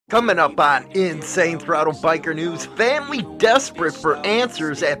Coming up on Insane Throttle Biker News, family desperate for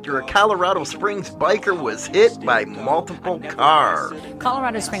answers after a Colorado Springs biker was hit by multiple cars.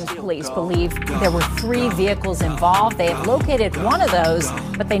 Colorado Springs police believe there were 3 vehicles involved. They have located one of those,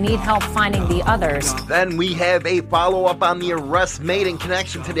 but they need help finding the others. Then we have a follow-up on the arrest made in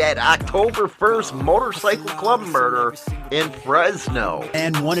connection to that October 1st motorcycle club murder in Fresno.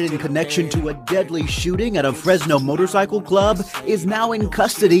 And wanted in connection to a deadly shooting at a Fresno motorcycle club is now in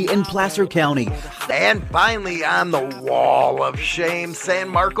custody in Placer County. And finally, on the wall of shame, San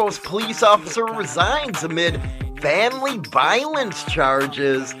Marcos police officer resigns amid family violence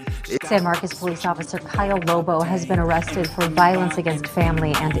charges. San Marcos police officer Kyle Lobo has been arrested for violence against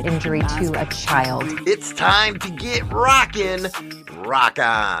family and injury to a child. It's time to get rockin'. Rock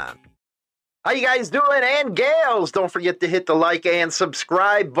on. How you guys doing? And gals, don't forget to hit the like and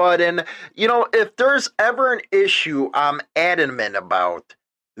subscribe button. You know, if there's ever an issue I'm adamant about,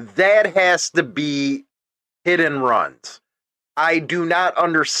 that has to be hit and runs. I do not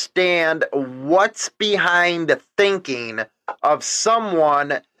understand what's behind the thinking of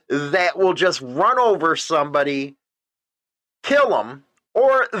someone that will just run over somebody, kill them,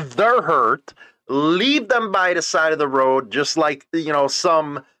 or they're hurt, leave them by the side of the road, just like, you know,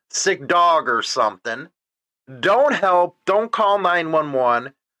 some sick dog or something. Don't help, don't call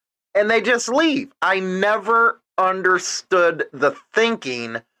 911, and they just leave. I never understood the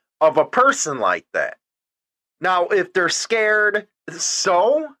thinking of a person like that. Now, if they're scared,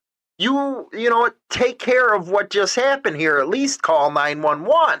 so you know, take care of what just happened here. At least call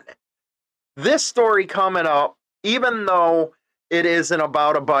 911. This story coming up, even though it isn't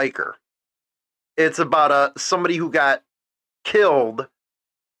about a biker, it's about somebody who got killed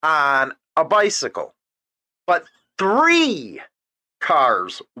on a bicycle. But 3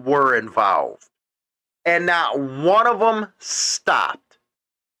 cars were involved, and not one of them stopped.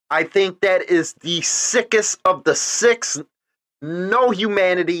 I think that is the sickest of the 6. No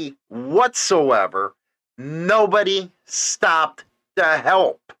humanity whatsoever. Nobody stopped to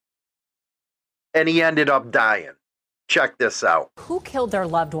help. And he ended up dying. Check this out. Who killed their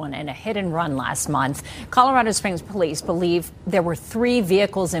loved one in a hit and run last month? Colorado Springs police believe there were 3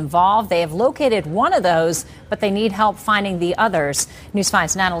 vehicles involved. They have located one of those, but they need help finding the others. News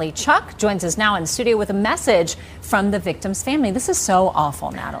 5's Natalie Chuck joins us now in the studio with a message from the victim's family. This is so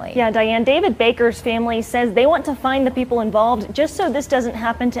awful, Natalie. Yeah, Diane, David Baker's family says they want to find the people involved just so this doesn't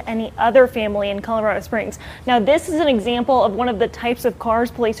happen to any other family in Colorado Springs. Now, this is an example of one of the types of cars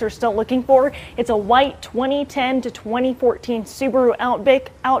police are still looking for. It's a white 2010 to 2014 Subaru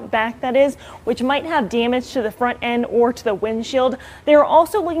Outback, that is, which might have damage to the front end or to the windshield. They are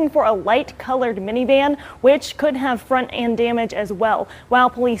also looking for a light colored minivan, which could have front end damage as well. While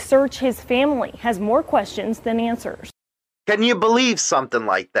police search, his family has more questions than answers. Can you believe something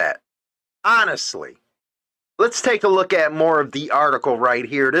like that? Honestly. Let's take a look at more of the article right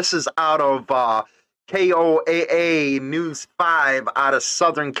here. This is out of KOAA News 5 out of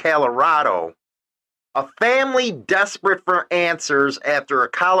Southern Colorado. A family desperate for answers after a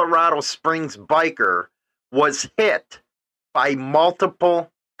Colorado Springs biker was hit by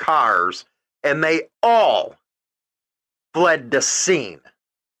multiple cars, and they all fled the scene.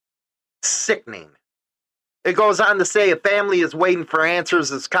 Sickening. It goes on to say a family is waiting for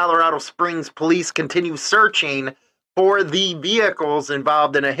answers as Colorado Springs police continue searching for the vehicles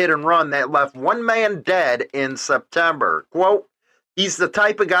involved in a hit and run that left one man dead in September. Quote, he's the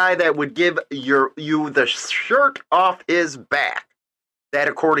type of guy that would give you the shirt off his back. That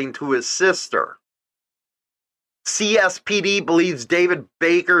according to his sister. CSPD believes David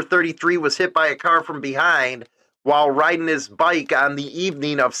Baker, 33, was hit by a car from behind while riding his bike on the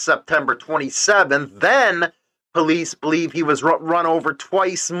evening of September 27th. Then, police believe he was run over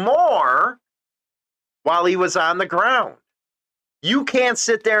twice more while he was on the ground. You can't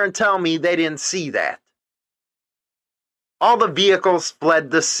sit there and tell me they didn't see that. All the vehicles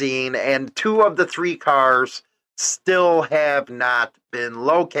fled the scene, and 2 of the 3 cars still have not been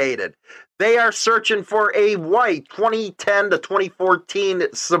located. They are searching for a white 2010 to 2014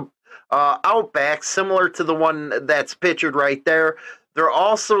 Outback, similar to the one that's pictured right there. They're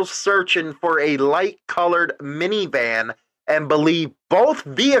also searching for a light-colored minivan and believe both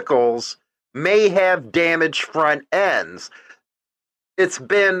vehicles may have damaged front ends. It's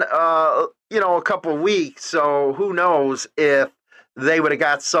been, a couple weeks, so who knows if they would have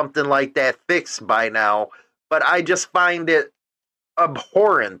got something like that fixed by now. But I just find it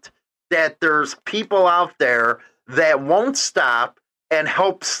abhorrent that there's people out there that won't stop and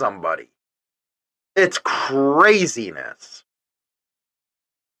help somebody. It's craziness.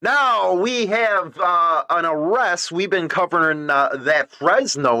 Now we have an arrest. We've been covering that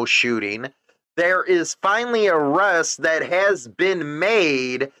Fresno shooting. There is finally an arrest that has been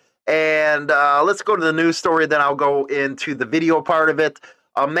made. And let's go to the news story, then I'll go into the video part of it.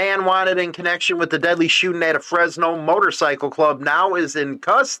 A man wanted in connection with the deadly shooting at a Fresno motorcycle club now is in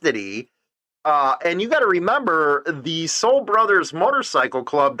custody. And you got to remember, the Soul Brothers Motorcycle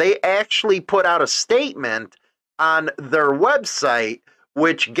Club, they actually put out a statement on their website,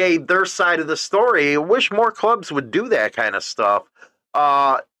 which gave their side of the story. I wish more clubs would do that kind of stuff.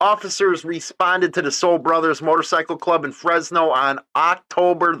 Officers responded to the Soul Brothers Motorcycle Club in Fresno on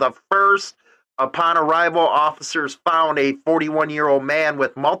October the 1st. Upon arrival, officers found a 41-year-old man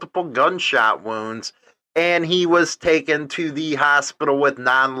with multiple gunshot wounds, and he was taken to the hospital with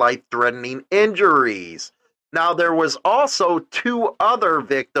non-life-threatening injuries. Now, there was also 2 other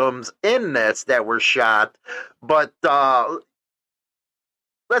victims in this that were shot, but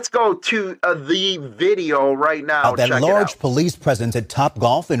let's go to the video right now. That large police presence at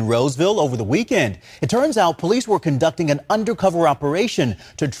Topgolf in Roseville over the weekend. It turns out police were conducting an undercover operation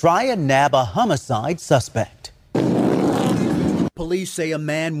to try and nab a homicide suspect. Police say a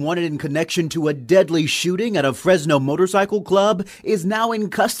man wanted in connection to a deadly shooting at a Fresno motorcycle club is now in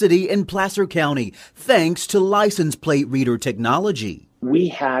custody in Placer County, thanks to license plate reader technology. We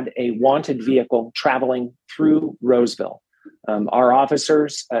had a wanted vehicle traveling through Roseville. Our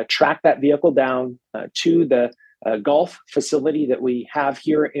officers tracked that vehicle down to the golf facility that we have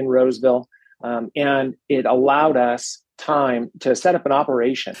here in Roseville, and it allowed us time to set up an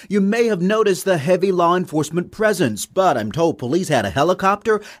operation. You may have noticed the heavy law enforcement presence, but I'm told police had a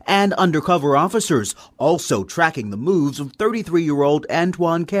helicopter and undercover officers also tracking the moves of 33-year-old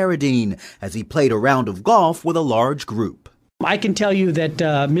Antoine Carradine as he played a round of golf with a large group. I can tell you that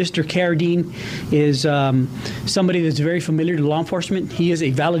Mr. Carradine is somebody that's very familiar to law enforcement. He is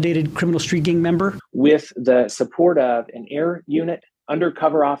a validated criminal street gang member. With the support of an air unit,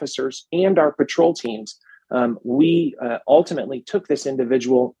 undercover officers, and our patrol teams, we ultimately took this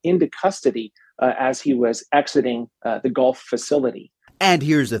individual into custody as he was exiting the golf facility. And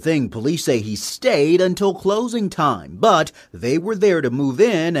here's the thing, police say he stayed until closing time, but they were there to move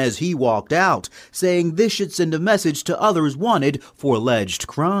in as he walked out, saying this should send a message to others wanted for alleged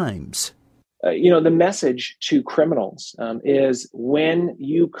crimes. The message to criminals is when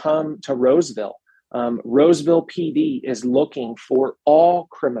you come to Roseville, Roseville PD is looking for all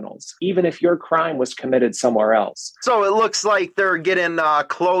criminals, even if your crime was committed somewhere else. So it looks like they're getting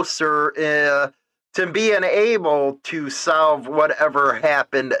closer to being able to solve whatever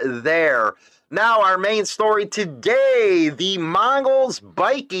happened there. Now, our main story today, the Mongols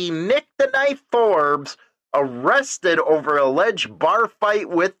bikie Nick the Knife Forbes arrested over alleged bar fight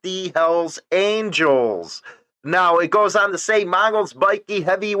with the Hells Angels. Now, it goes on to say Mongols bikie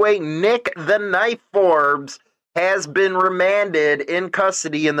heavyweight Nick the Knife Forbes has been remanded in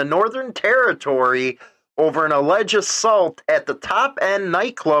custody in the Northern Territory over an alleged assault at the Top End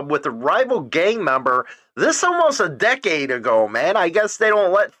nightclub with a rival gang member. This almost a decade ago, man. I guess they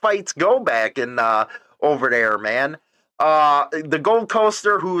don't let fights go back in over there, man. The Gold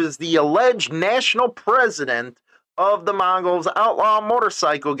Coaster, who is the alleged national president of the Mongols Outlaw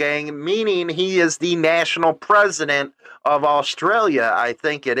Motorcycle Gang, meaning he is the national president of Australia, I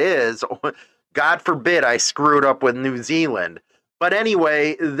think it is. God forbid I screwed up with New Zealand. But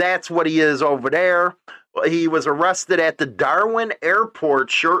anyway, that's what he is over there. He was arrested at the Darwin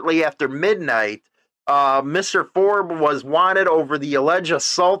Airport shortly after midnight. Mr. Forbes was wanted over the alleged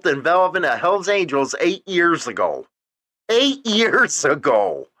assault involving the Hells Angels 8 years ago. 8 years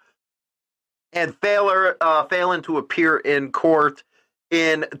ago. And failing to appear in court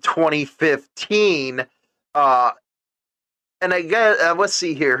in 2015. And again, let's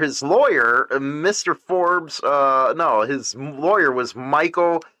see here. His lawyer, Mr. Forbes, his lawyer was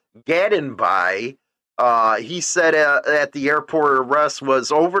Michael Gaddenby. He said at the airport arrest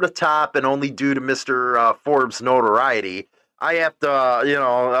was over the top and only due to Mr. Forbes' notoriety. I have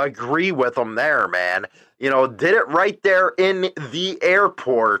to, agree with him there, man. Did it right there in the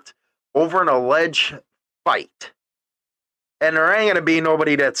airport over an alleged fight. And there ain't going to be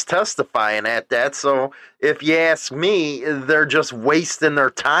nobody that's testifying at that. So if you ask me, they're just wasting their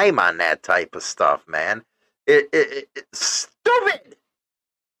time on that type of stuff, man. It's stupid.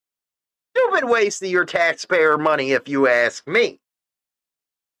 Stupid waste of your taxpayer money, if you ask me.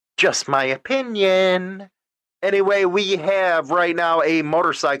 Just my opinion. Anyway, we have right now a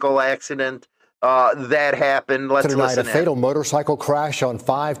motorcycle accident that happened. Let's Tonight, listen a fatal motorcycle crash on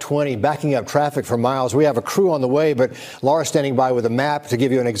 520, backing up traffic for miles. We have a crew on the way, but Laura's standing by with a map to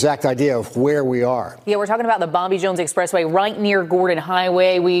give you an exact idea of where we are. Yeah, we're talking about the Bobby Jones Expressway right near Gordon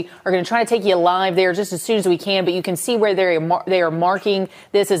Highway. We are going to try to take you live there just as soon as we can, but you can see where they are marking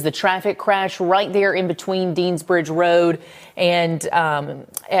this as the traffic crash right there in between Deansbridge Road and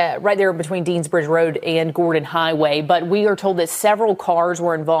right there between Deansbridge Road and Gordon Highway. But we are told that several cars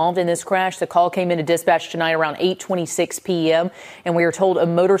were involved in this crash. The call came into dispatch tonight around 8:26 p.m. and we are told a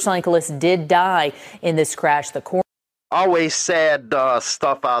motorcyclist did die in this crash. Always sad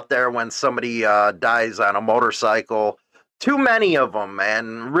stuff out there when somebody dies on a motorcycle. Too many of them,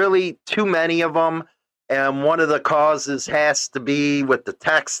 man. Really too many of them. And one of the causes has to be with the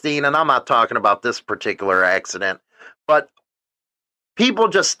texting. And I'm not talking about this particular accident, but people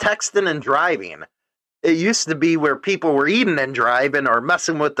just texting and driving. It used to be where people were eating and driving or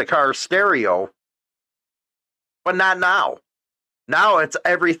messing with the car stereo. But not now. Now it's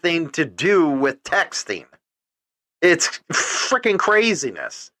everything to do with texting. It's freaking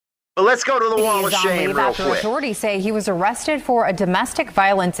craziness. But let's go to the wall of shame real quick. Authorities say he was arrested for a domestic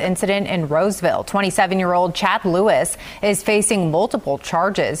violence incident in Roseville. 27-year-old Chad Lewis is facing multiple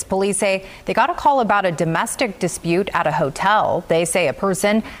charges. Police say they got a call about a domestic dispute at a hotel. They say a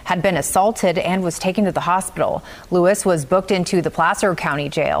person had been assaulted and was taken to the hospital. Lewis was booked into the Placer County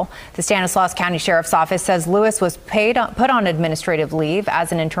Jail. The Stanislaus County Sheriff's Office says Lewis was put on administrative leave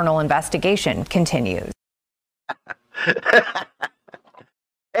as an internal investigation continues.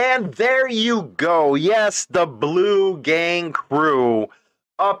 And there you go. Yes, the Blue Gang crew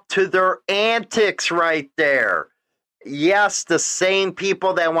up to their antics right there. Yes, the same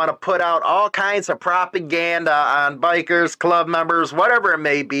people that want to put out all kinds of propaganda on bikers, club members, whatever it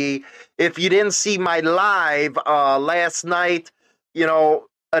may be. If you didn't see my live last night, you know,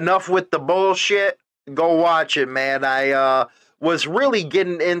 enough with the bullshit. Go watch it, man. I was really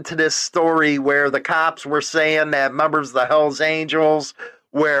getting into this story where the cops were saying that members of the Hells Angels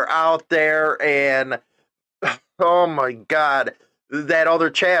were out there and, oh my God, that other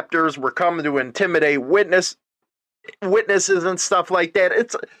chapters were coming to intimidate witnesses and stuff like that.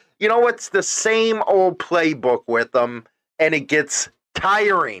 It's, you know, it's the same old playbook with them, and it gets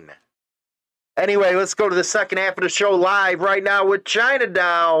tiring. Anyway, let's go to the second half of the show live right now with China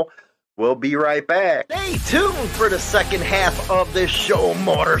Doll. We'll be right back. Stay tuned for the second half of this show,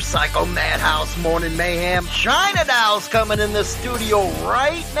 Motorcycle Madhouse Morning Mayhem. China Doll's coming in the studio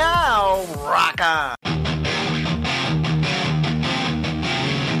right now. Rock on.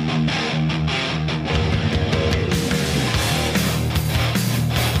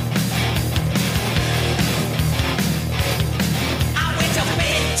 I went to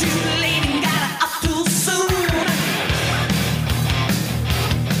bed too late and got up too soon.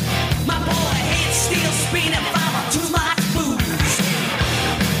 My boy head still spinning from too much booze.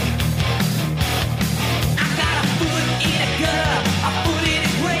 I got a foot in a gutter, a foot in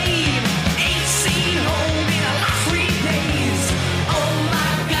a grave. Ain't seen home in the last 3 days. Oh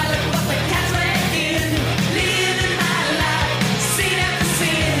my God, look what the cat's dragging. Living my life, sin after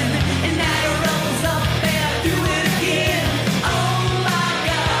sin. And now it rolls up and I do it again. Oh my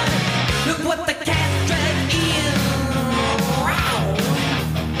God, look what the cat's dragging.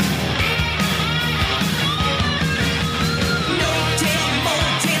 No-tell,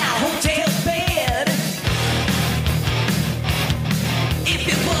 motel, a hotel bed. If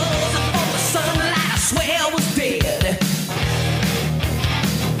it wasn't for the sunlight, I swear I was dead.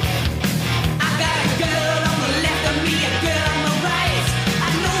 I got a girl on the left of me, a girl on the right. I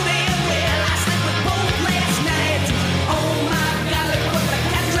know damn well I slept with both last night. Oh my God, look what the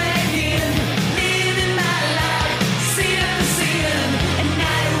cat's dragging. Living my life, sin after sin. And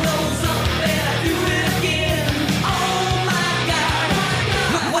now it rolls up and I do it again. Oh my God,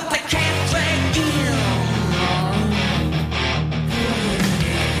 look what the cat's dragging.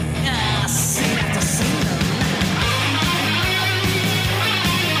 Sin after sin.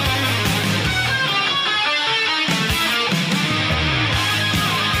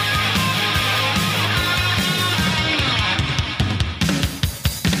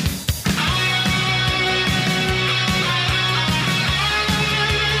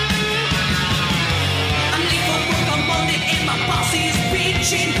 I'm late for work on Monday and my boss is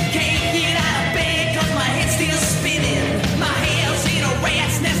bitching. Can't get out of bed 'cause my head's still spinning. My hair's in a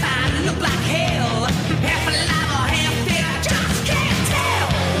rat's nest, I look like hell. Half alive or half dead, I just can't tell.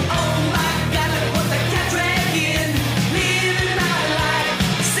 Oh my God, look what the cat's dragging. Living my life,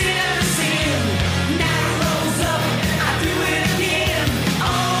 sin after sin. Now it rolls up, I do it again.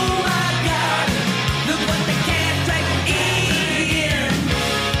 Oh my God, look what the cat's dragging.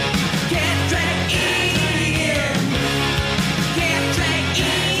 Cat dragging.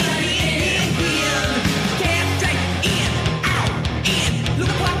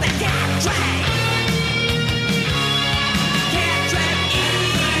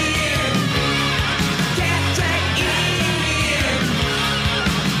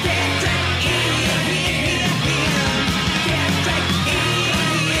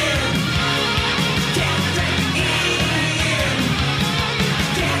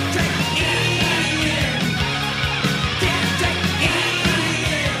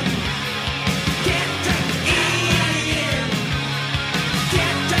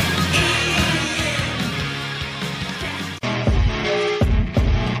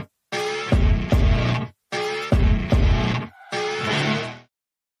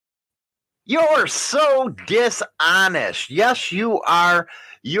 You're so dishonest. Yes, you are.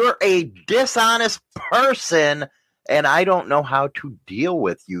 You're a dishonest person, and I don't know how to deal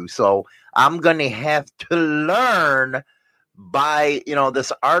with you. So I'm going to have to learn by,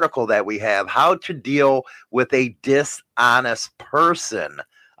 this article that we have, how to deal with a dishonest person.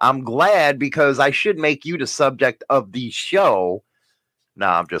 I'm glad, because I should make you the subject of the show. No,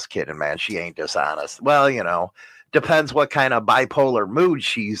 I'm just kidding, man. She ain't dishonest. Well, depends what kind of bipolar mood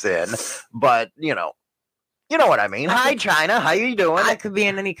she's in, but you know what I mean. Hi, China. How you doing? I could be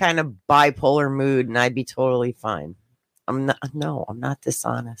in any kind of bipolar mood and I'd be totally fine. I'm not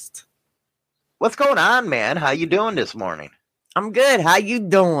dishonest. What's going on, man? How you doing this morning? I'm good. How you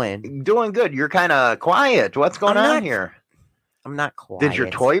doing? Doing good. You're kind of quiet. What's going on here? I'm not quiet. Did your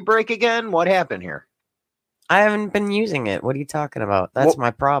toy break again? What happened here? I haven't been using it. What are you talking about? That's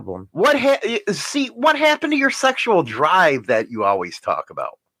my problem. What happened to your sexual drive that you always talk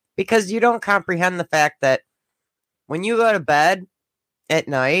about? Because you don't comprehend the fact that when you go to bed at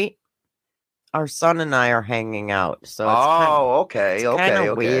night, our son and I are hanging out. So it's okay.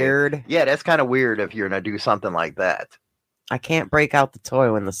 Weird. Yeah, that's kind of weird if you're gonna do something like that. I can't break out the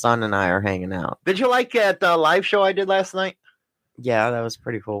toy when the son and I are hanging out. Did you like that live show I did last night? Yeah, that was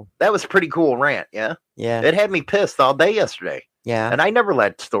pretty cool. That was pretty cool rant, yeah? Yeah. It had me pissed all day yesterday. Yeah. And I never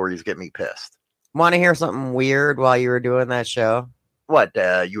let stories get me pissed. Want to hear something weird while you were doing that show? What,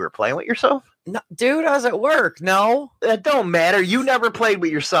 you were playing with yourself? No, dude, I was at work. No. It don't matter. You never played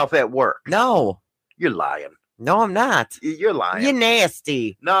with yourself at work. No. You're lying. No, I'm not. You're lying. You're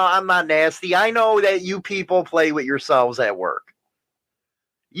nasty. No, I'm not nasty. I know that you people play with yourselves at work.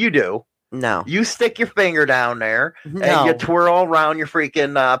 You do. No. You stick your finger down there and you twirl around your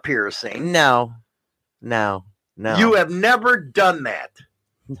freaking piercing. No. You have never done that.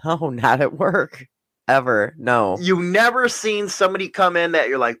 No, not at work. Ever. No. You've never seen somebody come in that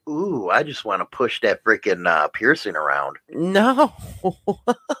you're like, ooh, I just want to push that freaking piercing around. No.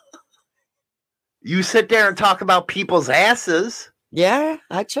 You sit there and talk about people's asses. Yeah,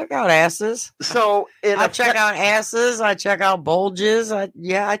 I check out asses. So I check out asses. I check out bulges.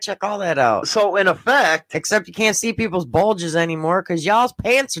 I check all that out. So in effect, except you can't see people's bulges anymore because y'all's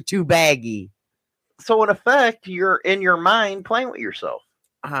pants are too baggy. So in effect, you're in your mind playing with yourself.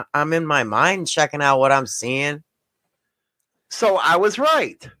 I'm in my mind checking out what I'm seeing. So I was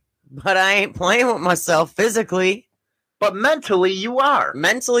right. But I ain't playing with myself physically. But mentally, you are.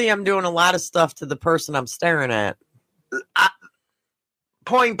 Mentally, I'm doing a lot of stuff to the person I'm staring at.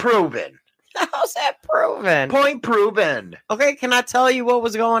 Point proven. How's that proven? Point proven. Okay, can I tell you what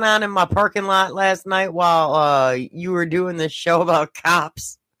was going on in my parking lot last night while you were doing this show about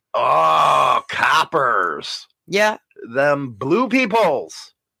cops? Oh, coppers. Yeah. Them blue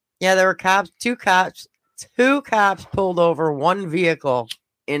peoples. Yeah, there were cops. Two cops pulled over one vehicle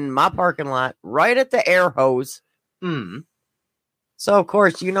in my parking lot right at the air hose. So, of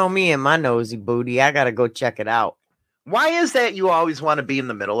course, you know me and my nosy booty. I got to go check it out. Why is that you always want to be in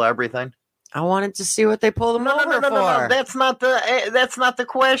the middle of everything? I wanted to see what they pulled them over for. No. That's not the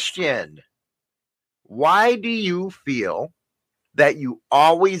question. Why do you feel that you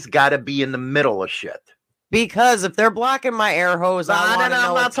always got to be in the middle of shit? Because if they're blocking my air hose, I want to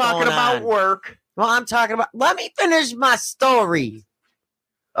know what's going on. I'm not talking about work. Well, I'm talking about... Let me finish my story.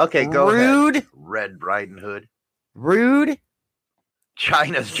 Okay, go Rude. ahead. Red Riding Hood. Rude.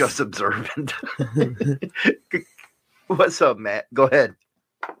 China's just observant. What's up, Matt? Go ahead.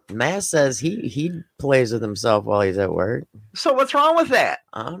 Matt says he plays with himself while he's at work. So what's wrong with that?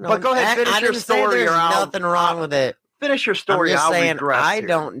 I don't know. But go ahead, finish your story. There's nothing wrong with it. Finish your story. I'm just saying I here.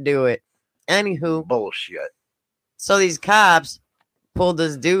 don't do it. Anywho. Bullshit. So these cops pulled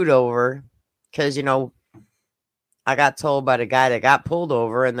this dude over because, I got told by the guy that got pulled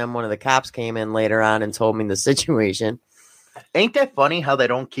over, and then one of the cops came in later on and told me the situation. Ain't that funny how they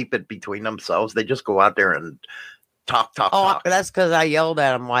don't keep it between themselves? They just go out there and talk. That's because I yelled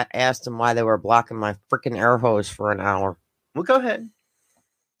at them. Asked them why they were blocking my freaking air hose for an hour. Well, go ahead.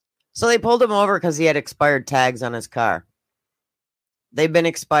 So they pulled him over because he had expired tags on his car. They've been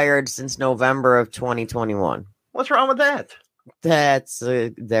expired since November of 2021. What's wrong with that? That's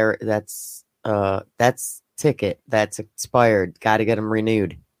ticket. That's expired. Got to get them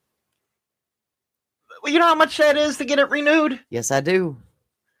renewed. Well, you know how much that is to get it renewed? Yes, I do.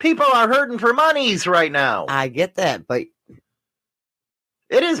 People are hurting for monies right now. I get that, but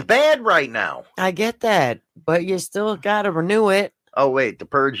it is bad right now. I get that, but you still got to renew it. Oh, wait, the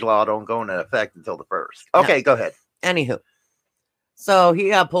purge law don't go into effect until the 1st. Okay, no. Go ahead. Anywho, so he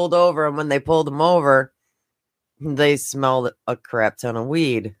got pulled over, and when they pulled him over, they smelled a crap ton of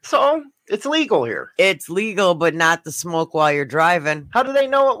weed. So It's legal here. It's legal, but not to smoke while you're driving. How do they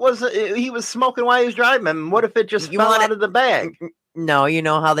know he was smoking while he was driving? And what if it just fell out of the bag? No, you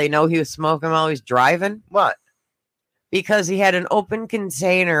know how they know he was smoking while he was driving? What? Because he had an open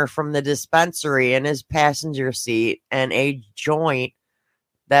container from the dispensary in his passenger seat and a joint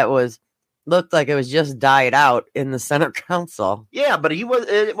that looked like it was just died out in the center console. Yeah, but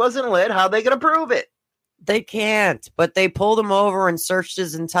it wasn't lit. How are they going to prove it? They can't, but they pulled him over and searched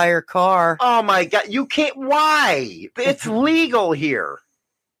his entire car. Oh my God. You can't. Why? It's legal here.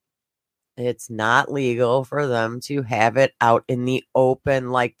 It's not legal for them to have it out in the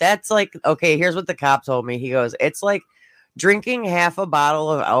open. Like, that's like, okay, here's what the cop told me. He goes, it's like drinking half a bottle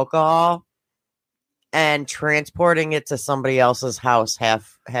of alcohol and transporting it to somebody else's house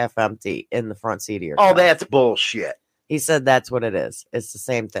half empty in the front seat of your car. Oh, that's bullshit. He said that's what it is. It's the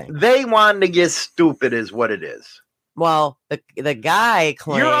same thing. They wanted to get stupid is what it is. Well, the guy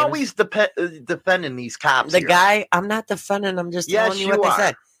claims... You're always defending these cops. The guy... I'm not defending. I'm just telling you what they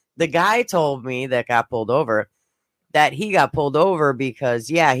said. The guy told me that got pulled over that he got pulled over because,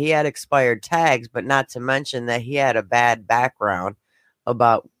 yeah, he had expired tags, but not to mention that he had a bad background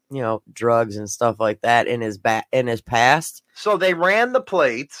about, drugs and stuff like that in his past. So they ran the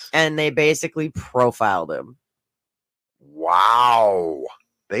plates. And they basically profiled him. Wow.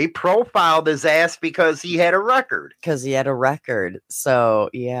 They profiled his ass because he had a record. So,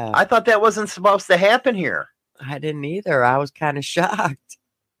 yeah. I thought that wasn't supposed to happen here. I didn't either. I was kind of shocked.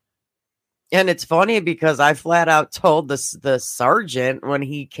 And it's funny because I flat out told the sergeant when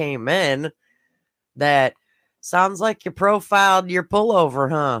he came in that sounds like you profiled your pullover,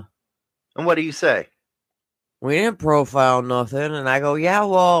 huh? And what do you say? We didn't profile nothing. And I go, yeah,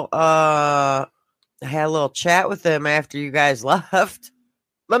 well, I had a little chat with him after you guys left.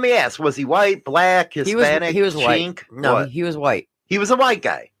 Let me ask, was he white, black, Hispanic? He was white. Chink? No, what? he was white. He was a white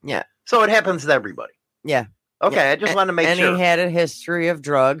guy. Yeah. So it happens to everybody. Yeah. Okay, yeah. I just want to make sure. And he had a history of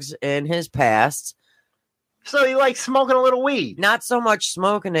drugs in his past. So he likes smoking a little weed. Not so much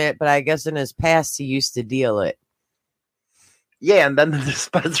smoking it, but I guess in his past he used to deal it. Yeah, and then the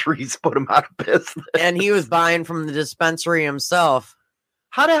dispensaries put him out of business. And he was buying from the dispensary himself.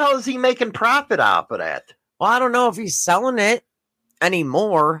 How the hell is he making profit off of that? Well, I don't know if he's selling it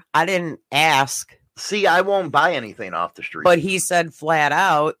anymore. I didn't ask. See, I won't buy anything off the street. But he said flat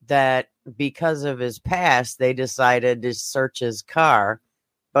out that because of his past, they decided to search his car.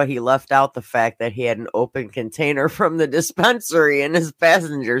 But he left out the fact that he had an open container from the dispensary in his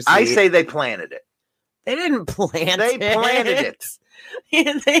passenger seat. I say they planted it. They didn't plant They it. planted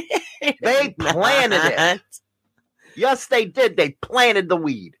it. They planted it. Yes, they did. They planted the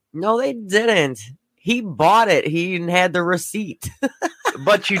weed. No, they didn't. He bought it. He even had the receipt.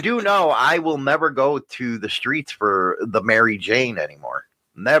 But you do know I will never go to the streets for the Mary Jane anymore.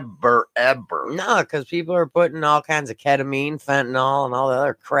 Never, ever. No, because people are putting all kinds of ketamine, fentanyl, and all the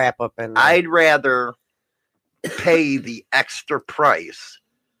other crap up in there. I'd rather pay the extra price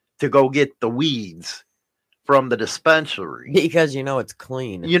to go get the weeds from the dispensary. Because it's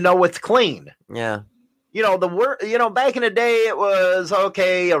clean. You know it's clean. Yeah. Back in the day, it was,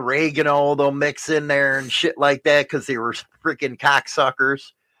 okay, oregano, they'll mix in there and shit like that because they were freaking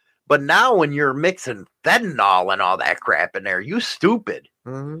cocksuckers. But now when you're mixing fentanyl and all that crap in there, you stupid.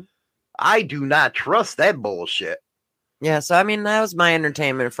 Mm-hmm. I do not trust that bullshit. Yeah, so, that was my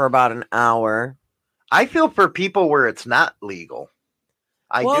entertainment for about an hour. I feel for people where it's not legal.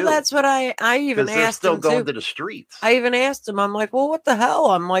 I do. That's what I even asked him. They're still going to the streets. I even asked him, I'm like, well, what the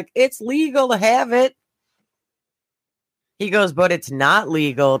hell? I'm like, it's legal to have it. He goes, but it's not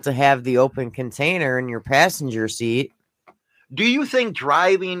legal to have the open container in your passenger seat. Do you think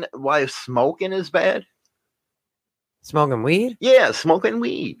driving while smoking is bad? Smoking weed? Yeah, smoking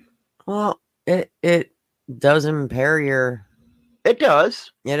weed. Well, it does impair your... It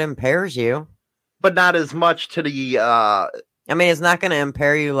does. It impairs you. But not as much to the... it's not going to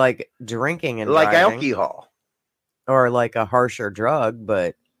impair you like drinking and like driving. alcohol. Or like a harsher drug,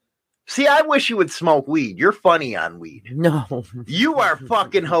 but... See, I wish you would smoke weed. You're funny on weed. No. You are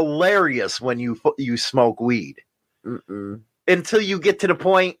fucking hilarious when you smoke weed. Mm-mm. Until you get to the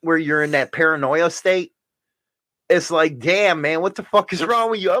point where you're in that paranoia state. It's like, damn, man, what the fuck is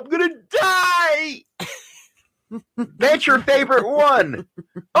wrong with you? I'm going to die. That's your favorite one.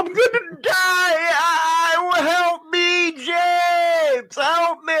 I'm going to die. Help me, James.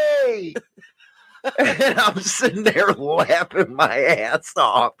 Help me. And I'm sitting there laughing my ass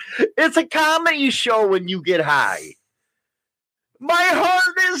off. It's a comedy show when you get high. My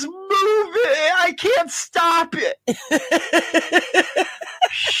heart is moving. I can't stop it.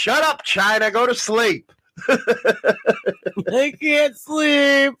 Shut up, China. Go to sleep. I can't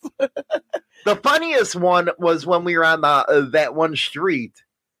sleep. The funniest one was when we were on that one street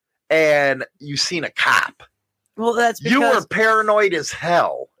and you seen a cop. Well, that's because You were paranoid as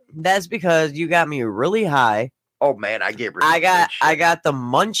hell. that's because you got me really high. Oh man, I get I got the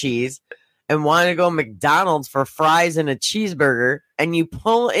munchies and wanted to go to McDonald's for fries and a cheeseburger, and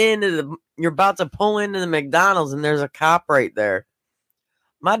you're about to pull into the McDonald's and there's a cop right there.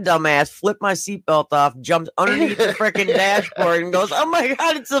 My dumb ass flipped my seatbelt off, jumped underneath the freaking dashboard, and goes, "Oh my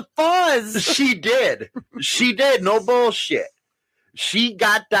god, it's a fuzz!" She did. No bullshit. She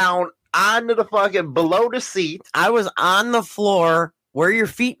got down onto the fucking below the seat. I was on the floor where your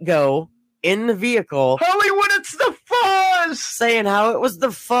feet go in the vehicle, Hollywood, it's the fuzz. saying how it was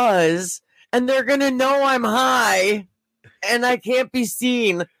the fuzz, and they're gonna know I'm high, and I can't be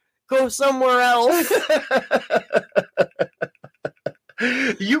seen. Go somewhere else.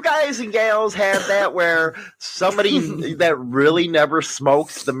 You guys and gals have that where somebody that really never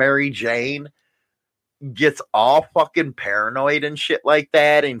smokes the Mary Jane gets all fucking paranoid and shit like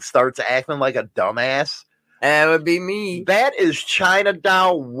that and starts acting like a dumbass. That would be me. That is China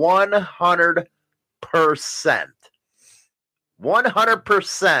Doll 100%.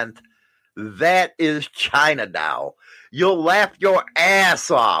 100%. That is China Doll. You'll laugh your ass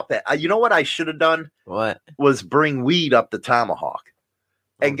off. You know what I should have done? What? Was bring weed up the Tomahawk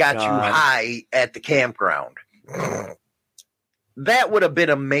and got you God. high at the campground. That would have been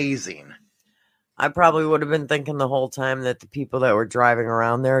amazing. I probably would have been thinking the whole time that the people that were driving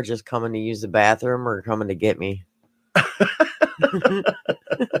around there are just coming to use the bathroom or coming to get me.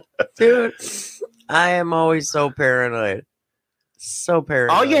 Dude, I am always so paranoid. So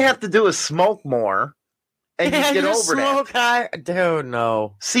paranoid. All you have to do is smoke more and you Yeah, get just over that. smoke high. Dude,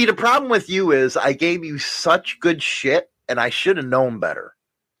 no. See, the problem with you is I gave you such good shit and I should have known better.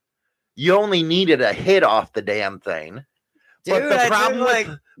 You only needed a hit off the damn thing. Dude, but the I problem took,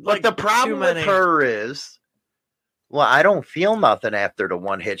 with, like the problem too with many. her is, well, I don't feel nothing after the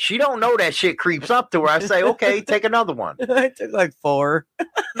one hit. She don't know that shit creeps up to her. I say, okay, take another one. I took like 4.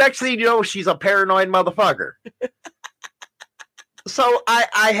 Next thing you know, she's a paranoid motherfucker. So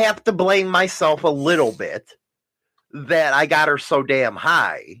I have to blame myself a little bit that I got her so damn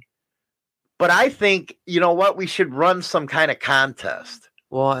high. But I think, you know what? We should run some kind of contest.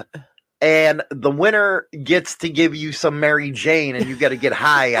 What? And the winner gets to give you some Mary Jane and you got to get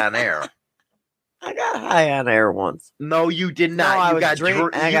high on air. I got high on air once. No, you did not. No, I you was got drinking.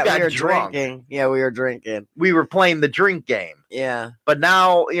 you We were drunk. drinking. Yeah, we were drinking. We were playing the drink game. Yeah. But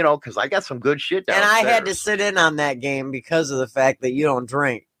now, you know, because I got some good shit And downstairs. I had to sit in on that game because of the fact that you don't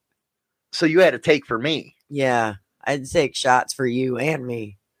drink. So you had to take for me. Yeah. I'd take shots for you and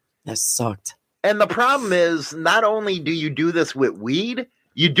me. That sucked. And the problem is, not only do you do this with weed,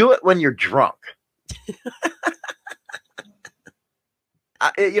 you do it when you're drunk.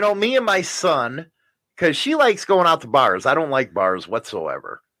 You know, me and my son, because she likes going out to bars. I don't like bars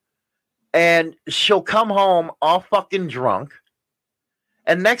whatsoever. And she'll come home all fucking drunk.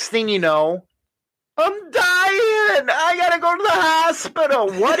 And next thing you know, I'm dying. I got to go to the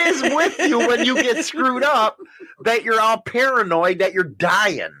hospital. What is with you when you get screwed up that you're all paranoid that you're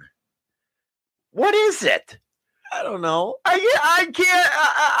dying? What is it? I don't know. I can't.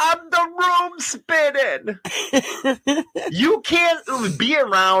 I'm the room spinning. You can't be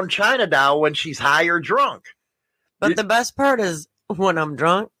around China Doll when she's high or drunk. But the best part is when I'm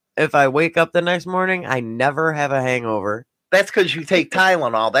drunk, if I wake up the next morning, I never have a hangover. That's because you take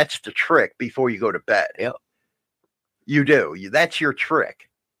Tylenol. That's the trick before you go to bed. Yep. You do. That's your trick.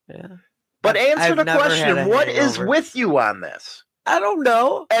 Yeah. But answer I've the never had question. a What is hangover. with you on this? I don't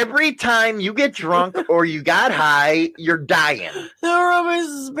know. Every time you get drunk or you got high, you're dying. The room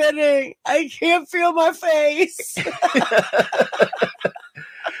is spinning. I can't feel my face.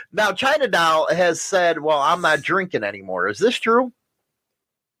 Now, China Doll has said, well, I'm not drinking anymore. Is this true?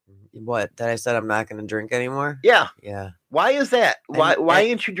 What? That I said I'm not going to drink anymore? Yeah. Yeah. Why is that? Why And-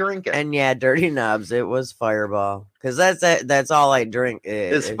 ain't you drinking? And yeah, Dirty Knobs, it was Fireball. Because that's all I drink.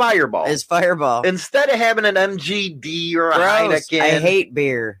 It's Fireball. It's Fireball. Instead of having an MGD or a Gross. Heineken, I hate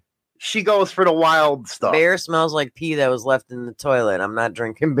beer. she goes for the wild stuff. Beer smells like pee that was left in the toilet. I'm not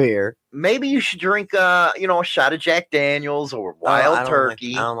drinking beer. Maybe you should drink, a shot of Jack Daniels or Wild I don't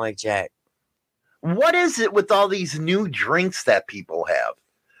Turkey. I don't like Jack. What is it with all these new drinks that people have?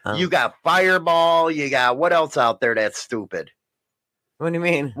 Um, You got Fireball. You got what else out there that's stupid? What do you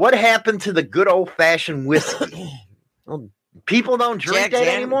mean? What happened to the good old fashioned whiskey? Well, People don't drink that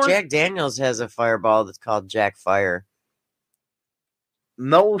anymore. Jack Daniels has a Fireball that's called Jack Fire.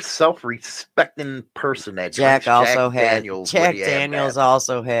 no self-respecting person that Jack drinks also Jack Daniels. Jack would he have Daniels that.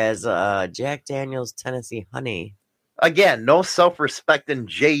 also has Jack Daniels Tennessee Honey. Again, no self-respecting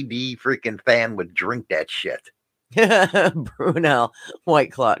JD freaking fan would drink that shit. Brunel,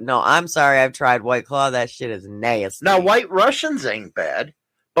 White Claw. No, I'm sorry, I've tried White Claw. That shit is nasty. Now, White Russians ain't bad,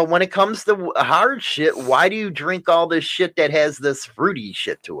 but when it comes to hard shit, why do you drink all this shit that has this fruity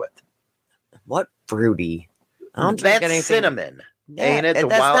shit to it? What fruity? I don't drink That's anything. cinnamon, Yeah, ain't it? and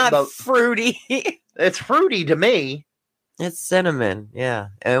that's not fruity. It's fruity to me. It's cinnamon, yeah,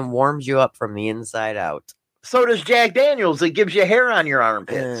 and warms you up from the inside out. So does Jack Daniels. It gives you hair on your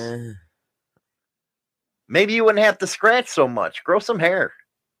armpits. Maybe you wouldn't have to scratch so much. Grow some hair.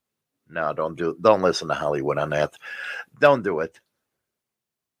 No, don't listen to Hollywood on that. Don't do it.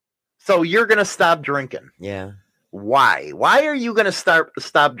 So you're gonna stop drinking. Yeah. Why? Why are you gonna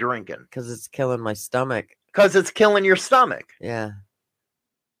stop drinking? Because it's killing my stomach. Because it's killing your stomach. Yeah.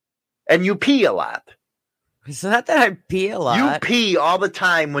 And you pee a lot. It's not that I pee a lot. You pee all the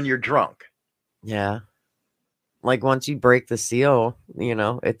time when you're drunk. Yeah. Like once you break the seal,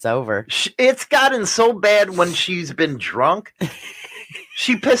 it's over. It's gotten so bad when she's been drunk,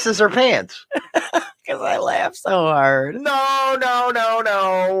 she pisses her pants. Because I laugh so hard.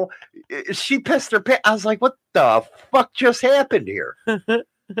 No. She pissed her pants. I was like, what the fuck just happened here?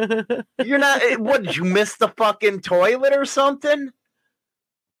 You're not, what, did you miss the fucking toilet or something?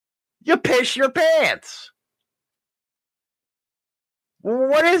 You piss your pants.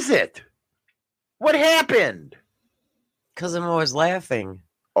 What is it? What happened? Because I'm always laughing.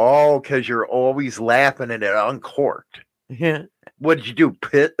 Oh, because you're always laughing at it uncorked. Yeah. What did you do?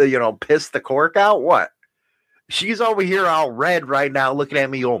 Piss the cork out? What? She's over here all red right now looking at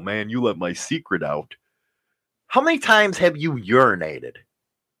me. Oh, man, you let my secret out. How many times have you urinated?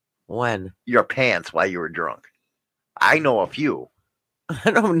 When? Your pants while you were drunk. I know a few.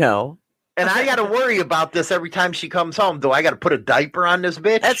 I don't know. And I got to worry about this every time she comes home. Do I got to put a diaper on this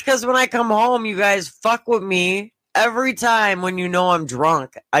bitch? That's because when I come home, you guys fuck with me. Every time when you know I'm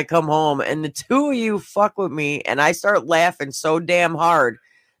drunk, I come home and the two of you fuck with me and I start laughing so damn hard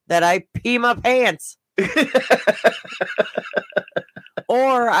that I pee my pants.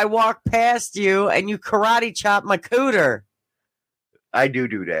 Or I walk past you and you karate chop my cooter. I do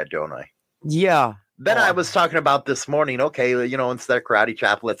that, don't I? Yeah. Then I was talking about this morning, okay, instead of karate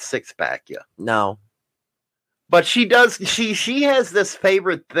chop, let's six pack you. No. But she does, she has this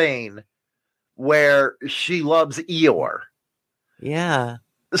favorite thing where she loves Eeyore. Yeah.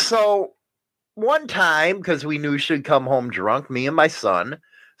 So one time, because we knew she'd come home drunk, me and my son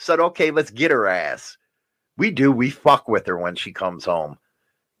said, okay, let's get her ass. We fuck with her when she comes home.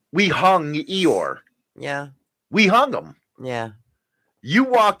 We hung Eeyore. Yeah. We hung him. Yeah. You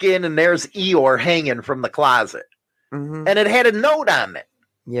walk in and there's Eeyore hanging from the closet. Mm-hmm. And it had a note on it.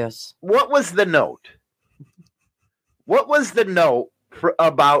 Yes. What was the note? What was the note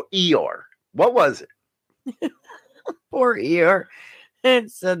about Eeyore? What was it? Poor Eeyore. It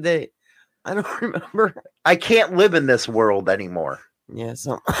said that, I don't remember. I can't live in this world anymore. Yeah,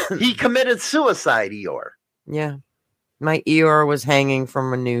 so he committed suicide, Eeyore. Yeah. My Eeyore was hanging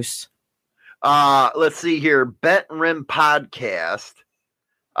from a noose. Let's see here. Bent Rim Podcast.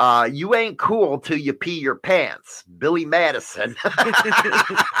 You ain't cool till you pee your pants. Billy Madison.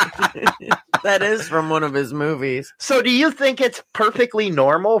 That is from one of his movies. So do you think it's perfectly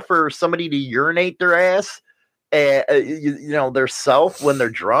normal for somebody to urinate their ass, their self when they're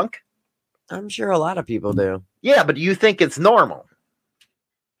drunk? I'm sure a lot of people do. Yeah, but do you think it's normal?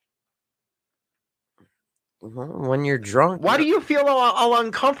 When you're drunk. Why do you feel all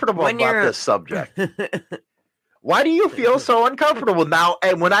uncomfortable about this subject? Why do you feel so uncomfortable now?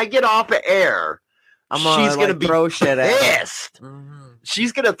 And when I get off of air, she's going to be throw shit at pissed.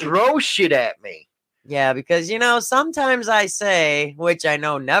 She's going to throw shit at me. Yeah, because, sometimes I say, which I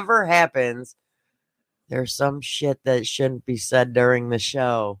know never happens, there's some shit that shouldn't be said during the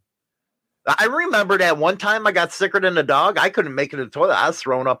show. I remember that one time I got sicker than a dog. I couldn't make it to the toilet. I was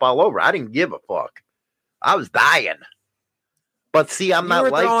throwing up all over. I didn't give a fuck. I was dying. But see, I'm not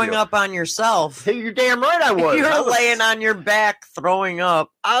like you. You were throwing up on yourself. Hey, you're damn right I was. You were laying on your back throwing up.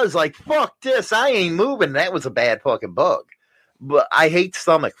 I was like, fuck this. I ain't moving. That was a bad fucking bug. But I hate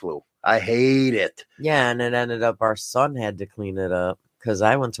stomach flu. I hate it. Yeah, and it ended up our son had to clean it up because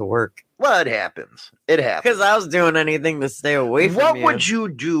I went to work. Well, it happens. It happens. Because I was doing anything to stay away from you. What would you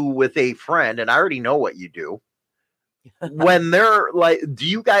do with a friend? And I already know what you do. When they're like, do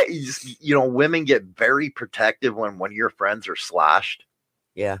you guys, women get very protective when one of your friends are sloshed?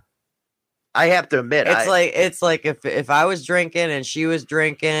 Yeah. I have to admit, it's like if I was drinking and she was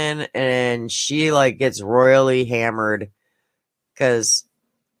drinking and she like gets royally hammered because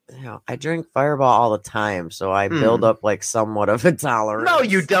I drink Fireball all the time, so I build up like somewhat of a tolerance. No,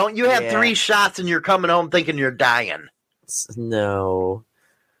 you don't. You have Yeah. 3 shots and you're coming home thinking you're dying. No.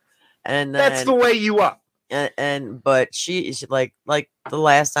 And That's the way you are. But she's like the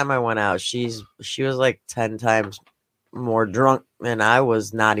last time I went out, she was like 10 times more drunk than I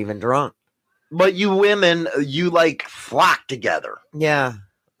was not even drunk. But you women, you like flock together. Yeah.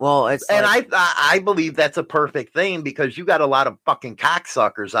 Well, it's And like, I believe that's a perfect thing because you got a lot of fucking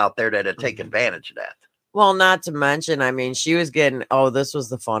cocksuckers out there that take advantage of that. well, not to mention, I mean, she was getting, this was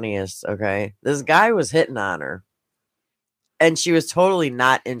the funniest, okay? This guy was hitting on her and she was totally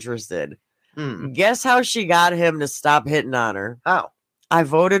not interested. Guess how she got him to stop hitting on her? How? I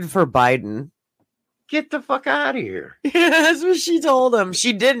voted for Biden. Get the fuck out of here. That's what she told him.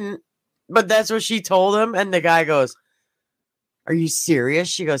 She didn't, but that's what she told him. And the guy goes, "Are you serious?"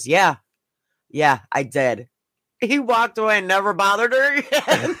 She goes, "Yeah, I did." He walked away and never bothered her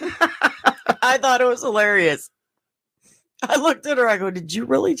again. I thought it was hilarious. I looked at her. I go, "Did you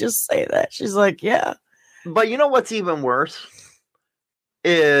really just say that?" She's like, "Yeah." But you know what's even worse?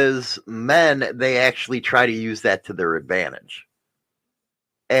 Is men, they actually try to use that to their advantage.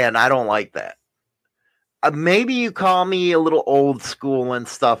 And I don't like that. Maybe you call me a little old school and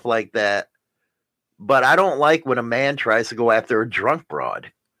stuff like that, but I don't like when a man tries to go after a drunk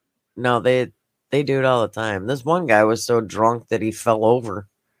broad. No, they do it all the time. This one guy was so drunk that he fell over.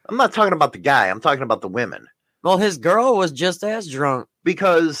 I'm not talking about the guy. I'm talking about the women. Well, his girl was just as drunk.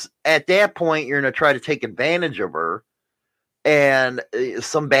 Because at that point, you're going to try to take advantage of her, and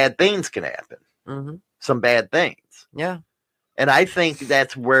some bad things can happen. Mm-hmm. Some bad things. Yeah. And I think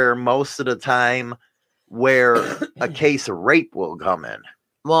that's where most of the time where a case of rape will come in.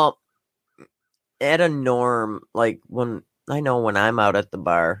 Well, at a norm, like when I'm out at the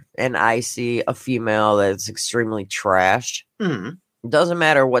bar and I see a female that's extremely trashed, doesn't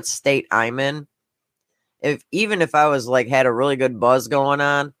matter what state I'm in. Even if I was like had a really good buzz going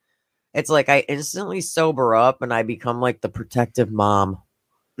on, it's like I instantly sober up and I become like the protective mom.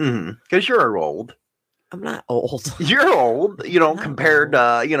 Because you're old. I'm not old. You're old, compared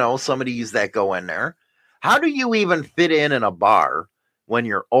to, some of these that go in there. How do you even fit in a bar when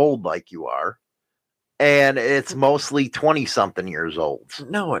you're old like you are? And it's mostly 20-something years old.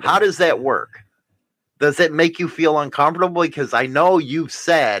 No. How does that work? Does it make you feel uncomfortable? Because I know you've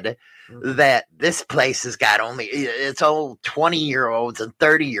said that this place has got it's old 20-year-olds and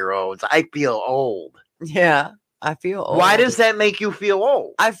 30-year-olds. I feel old. Yeah, I feel old. Why does that make you feel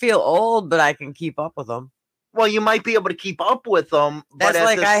old? I feel old, but I can keep up with them. Well, you might be able to keep up with them, but That's at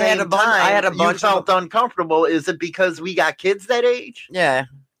like the I same had a bunch. time, I had a bunch you felt uncomfortable. Is it because we got kids that age? Yeah,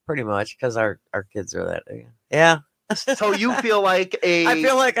 pretty much because our kids are that age. Yeah. So you feel like I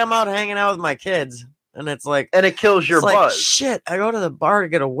feel like I'm out hanging out with my kids, and it's like, and it kills your it's like, buzz. shit, I go to the bar to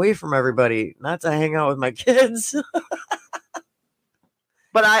get away from everybody, not to hang out with my kids.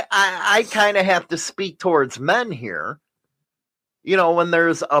 But I kind of have to speak towards men here. When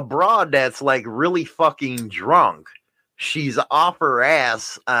there's a broad that's like really fucking drunk, she's off her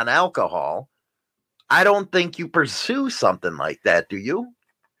ass on alcohol. I don't think you pursue something like that, do you?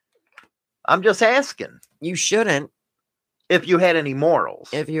 I'm just asking. You shouldn't. If you had any morals.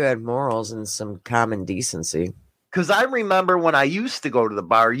 If you had morals and some common decency. Because I remember when I used to go to the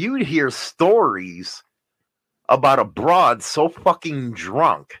bar, you'd hear stories about a broad so fucking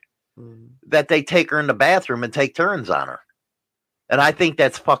drunk that they take her in the bathroom and take turns on her. And I think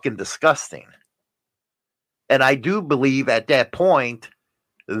that's fucking disgusting. And I do believe at that point,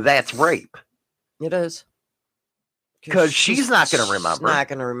 that's rape. It is. Because she's not going to remember. She's not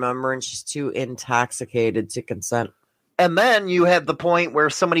going to remember, and she's too intoxicated to consent. And then you have the point where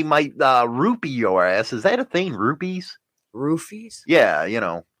somebody might roupie your ass. Is that a thing, rupees? Roofies? Yeah,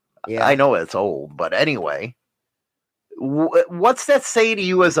 Yeah. I know it's old, but anyway. What's that say to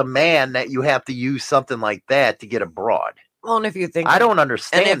you as a man that you have to use something like that to get a broad? Well, and if you think, I don't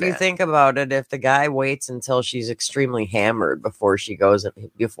understand. And if you think about it, if the guy waits until she's extremely hammered before he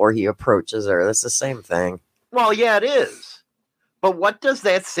approaches her, that's the same thing. Well, yeah, it is. But what does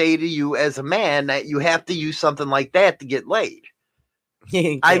that say to you as a man that you have to use something like that to get laid?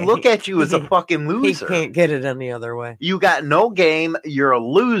 I look at you as a fucking loser. He can't get it any other way. You got no game. You're a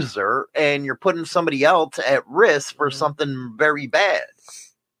loser, and you're putting somebody else at risk for something very bad.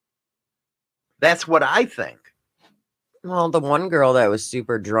 That's what I think. Well, the one girl that was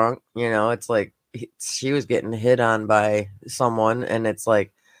super drunk, it's like she was getting hit on by someone, and it's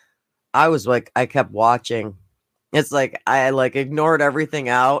like I kept watching. It's like I ignored everything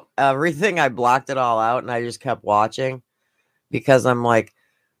out, I blocked it all out, and I just kept watching because I'm like,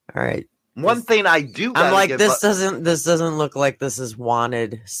 all right, One thing I do I'm gotta like, give this doesn't look like this is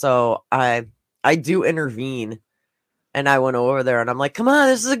wanted. So I do intervene, and I went over there and I'm like, come on,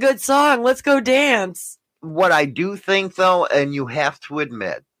 this is a good song. Let's go dance. what I do think though, and you have to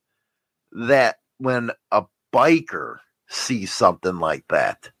admit that when a biker sees something like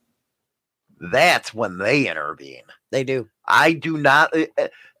that, that's when they intervene. They do. I do not,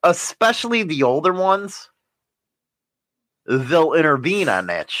 especially the older ones, they'll intervene on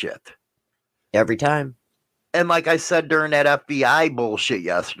that shit. Every time. And like I said during that FBI bullshit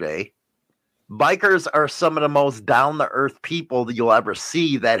yesterday, bikers are some of the most down-to-earth people that you'll ever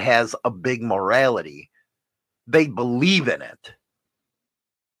see that has a big morality. They believe in it.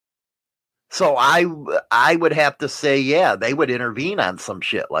 So I would have to say, yeah, they would intervene on some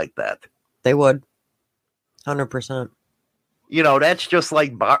shit like that. They would. 100%. You know, that's just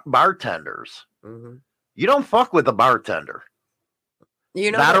like bartenders. Mm-hmm. You don't fuck with a bartender.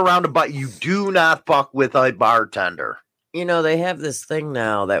 You know, not around a bar. You do not fuck with a bartender. You know, they have this thing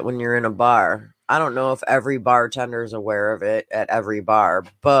now that when you're in a bar, I don't know if every bartender is aware of it at every bar,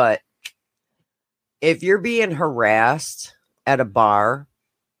 but if you're being harassed at a bar,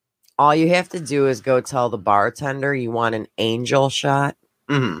 all you have to do is go tell the bartender you want an angel shot.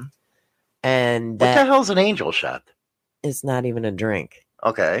 Mm-hmm. And what the hell's an angel shot? It's not even a drink.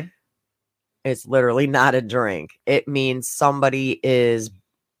 Okay. It's literally not a drink. It means somebody is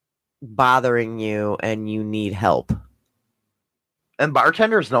bothering you and you need help. And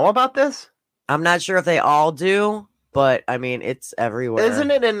bartenders know about this? I'm not sure if they all do, but I mean, it's everywhere. Isn't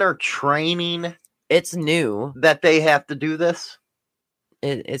it in their training? It's new. That they have to do this?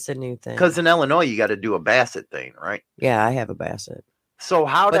 It's a new thing. Because in Illinois, you got to do a Bassett thing, right? Yeah, I have a Bassett. So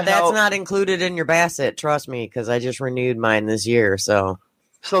how But that's not included in your Bassett, trust me, because I just renewed mine this year, so...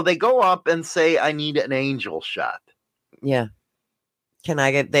 So they go up and say, I need an angel shot. Yeah.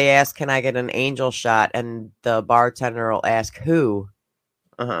 They ask, can I get an angel shot? And the bartender will ask who.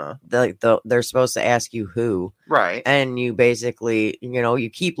 Uh-huh. They're supposed to ask you who. Right. And you basically, you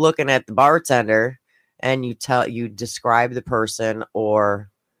keep looking at the bartender and you describe the person or,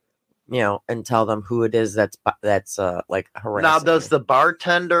 and tell them who it is that's like harassing. Now, does the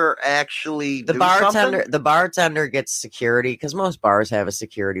bartender actually do something? The bartender gets security because most bars have a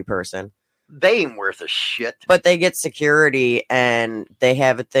security person. They ain't worth a shit. But they get security and they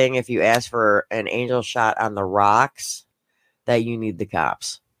have a thing if you ask for an angel shot on the rocks that you need the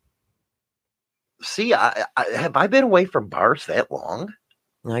cops. See, have I been away from bars that long?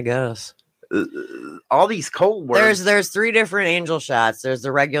 I guess. All these cold words. There's 3 different angel shots. There's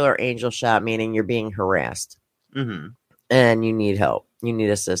the regular angel shot, meaning you're being harassed. Mm-hmm. And you need help. You need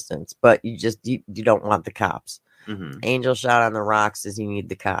assistance. But you don't want the cops. Mm-hmm. Angel shot on the rocks is you need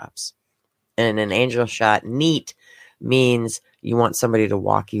the cops. And an angel shot neat means you want somebody to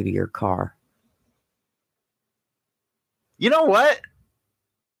walk you to your car. You know what?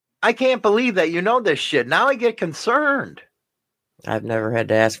 I can't believe that you know this shit. Now I get concerned. I've never had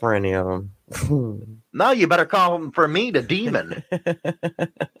to ask for any of them. Now you better call them for me, the demon.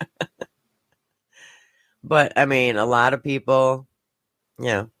 But I mean, a lot of people,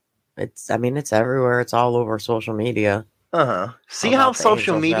 it's everywhere. It's all over social media. Uh-huh. See how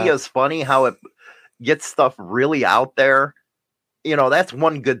social media is funny, how it gets stuff really out there? That's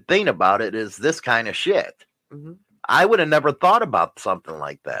one good thing about it is this kind of shit. Mm-hmm. I would have never thought about something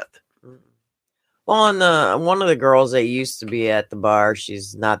like that. Well, and one of the girls that used to be at the bar,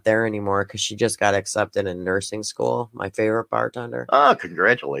 she's not there anymore because she just got accepted in nursing school. My favorite bartender. Oh,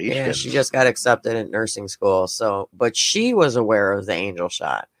 congratulations. Yeah, she just got accepted in nursing school. But she was aware of the angel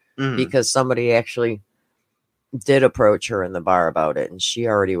shot because somebody actually did approach her in the bar about it, and she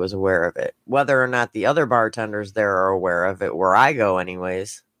already was aware of it. Whether or not the other bartenders there are aware of it, where I go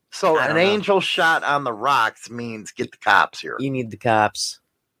anyways. So an angel shot on the rocks means get the cops here. You need the cops.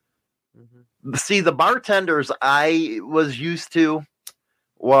 Mm-hmm. See, the bartenders I was used to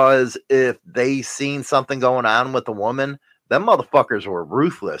was if they seen something going on with a woman, them motherfuckers were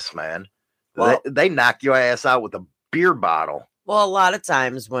ruthless, man. Well, they knock your ass out with a beer bottle. Well, a lot of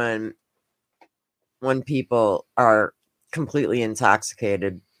times when people are completely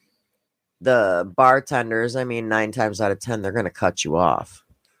intoxicated, the bartenders, 9 times out of 10, they're going to cut you off.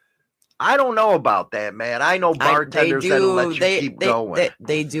 I don't know about that, man. I know bartenders that'll let you keep going.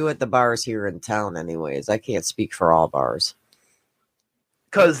 They do at the bars here in town anyways. I can't speak for all bars.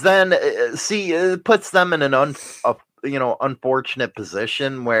 Because then, it puts them in an unfortunate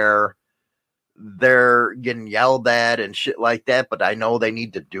position where they're getting yelled at and shit like that, but I know they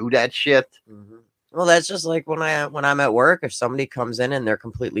need to do that shit. Mm-hmm. Well, that's just like when I'm at work. If somebody comes in and they're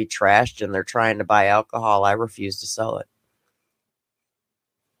completely trashed and they're trying to buy alcohol, I refuse to sell it.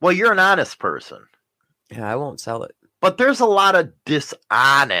 Well, you're an honest person. Yeah, I won't sell it. But there's a lot of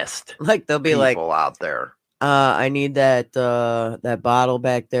dishonest Like they'll be people like, out there. I need that bottle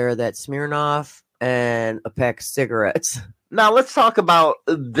back there, that Smirnoff, and a pack of cigarettes. Now let's talk about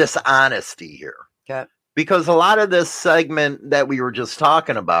dishonesty here. Okay. Because a lot of this segment that we were just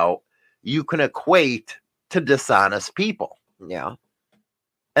talking about, you can equate to dishonest people. Yeah.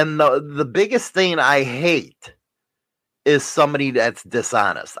 And the biggest thing I hate is somebody that's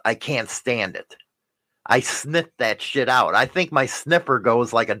dishonest. I can't stand it. I sniff that shit out. I think my sniffer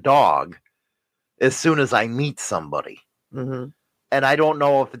goes like a dog as soon as I meet somebody. Mm-hmm. And I don't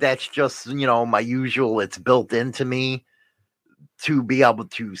know if that's just, my usual, it's built into me to be able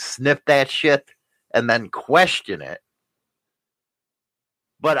to sniff that shit and then question it.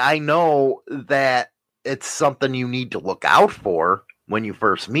 But I know that it's something you need to look out for when you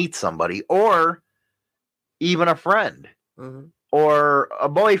first meet somebody, or even a friend, Mm-hmm. or a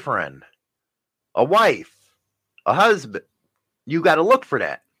boyfriend, a wife, a husband. You got to look for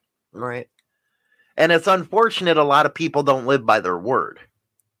that. Right. And it's unfortunate a lot of people don't live by their word.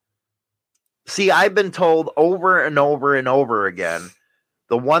 See, I've been told over and over and over again,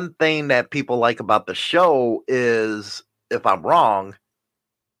 the one thing that people like about the show is if I'm wrong,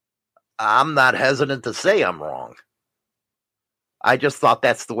 I'm not hesitant to say I'm wrong. I just thought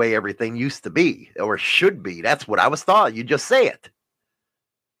that's the way everything used to be or should be. That's what I was taught. You just say it.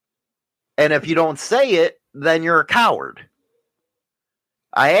 And if you don't say it, then you're a coward.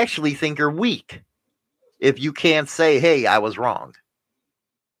 I actually think you're weak if you can't say, hey, I was wrong.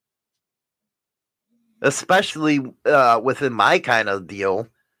 Especially within my kind of deal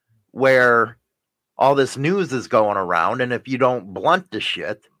where all this news is going around, and if you don't blunt the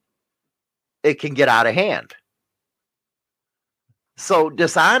shit, it can get out of hand. So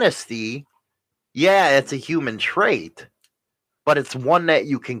dishonesty, yeah, it's a human trait, but it's one that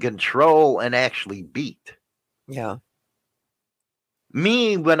you can control and actually beat. Yeah.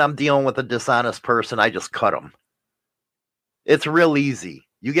 Me, when I'm dealing with a dishonest person, I just cut them. It's real easy.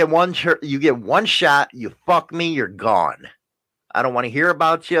 You get one shot, you fuck me, you're gone. I don't want to hear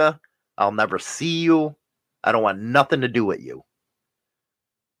about you. I'll never see you. I don't want nothing to do with you.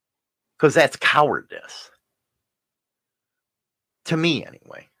 Because that's cowardice. To me,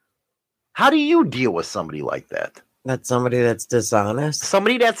 anyway. How do you deal with somebody like that? That's somebody that's dishonest?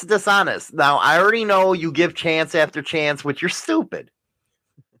 Somebody that's dishonest. Now, I already know you give chance after chance, which you're stupid.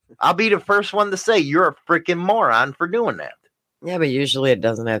 I'll be the first one to say you're a freaking moron for doing that. Yeah, but usually it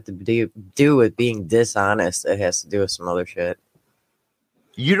doesn't have to do with being dishonest. It has to do with some other shit.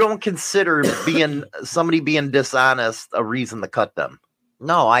 You don't consider somebody being dishonest a reason to cut them?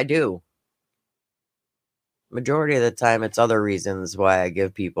 No, I do. Majority of the time, it's other reasons why I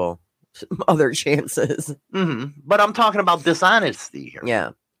give people other chances. Mm-hmm. But I'm talking about dishonesty here.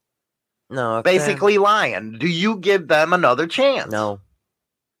 Yeah. No. Basically lying. Do you give them another chance? No.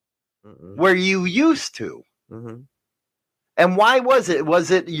 Where you used to? Mm-hmm. And why was it?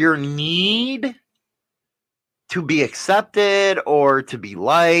 Was it your need to be accepted or to be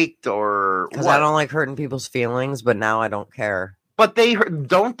liked, or because I don't like hurting people's feelings, but now I don't care. But they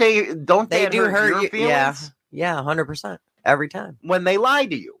don't they do hurt your you. feelings? Yeah, 100% every time when they lie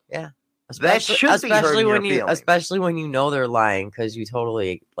to you. Yeah, that should be hurting your feelings. Especially when you know they're lying, because you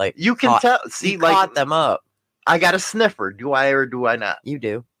totally you can tell. See, caught them up. I got a sniffer. Do I or do I not? You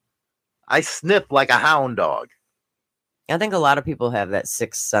do. I sniff like a hound dog. I think a lot of people have that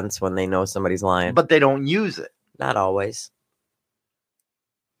sixth sense when they know somebody's lying, but they don't use it. Not always.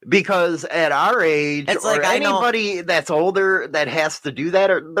 Because at our age, it's or like anybody that's older that has to do that,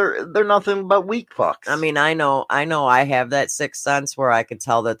 they're nothing but weak fucks. I mean, I know I have that sixth sense where I could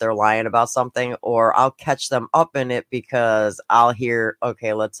tell that they're lying about something, or I'll catch them up in it because I'll hear,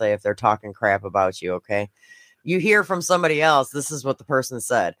 okay, let's say if they're talking crap about you, okay? You hear from somebody else, this is what the person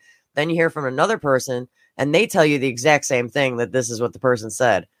said. Then you hear from another person, and they tell you the exact same thing, that this is what the person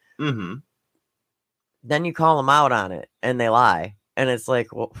said. Mm-hmm. Then you call them out on it, and they lie. And it's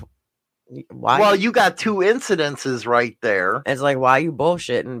like, well, why? Well, you got two incidences right there. It's like, why are you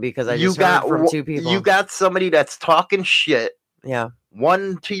bullshitting? Because I just heard from two people. You got somebody that's talking shit. Yeah.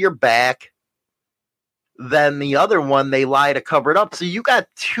 One to your back. Then the other one, they lie to cover it up. So you got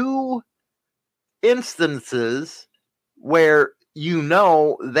two instances where you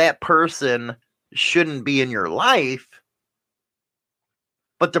know that person shouldn't be in your life.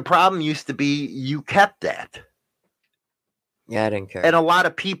 But the problem used to be you kept that. Yeah, I didn't care. And a lot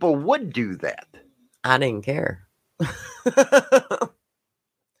of people would do that. I didn't care.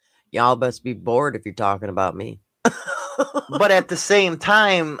 Y'all must be bored if you're talking about me. But at the same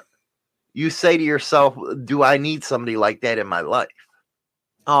time, you say to yourself, do I need somebody like that in my life?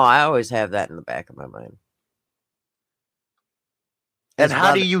 Oh, I always have that in the back of my mind. And It's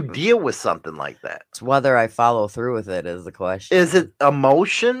how do whether- you deal with something like that? It's whether I follow through with it is the question. Is it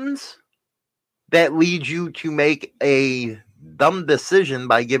emotions that lead you to make a dumb decision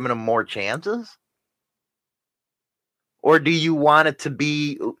by giving them more chances? Or do you want it to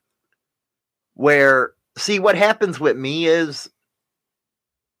be where, see, what happens with me is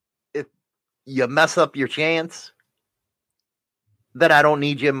if you mess up your chance, then I don't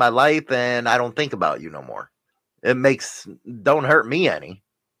need you in my life and I don't think about you no more. Don't hurt me any.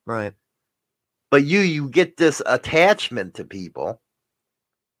 Right. But you get this attachment to people.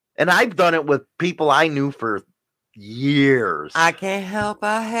 And I've done it with people I knew for years. I can't help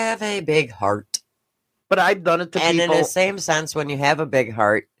I have a big heart. But I've done it to and people. in the same sense, when you have a big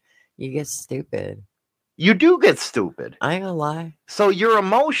heart, you get stupid. You do get stupid. I ain't gonna lie. So your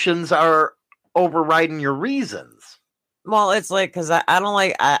emotions are overriding your reasons. Well, it's like, because I don't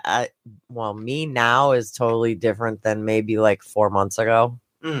like, well, me now is totally different than maybe like 4 months ago.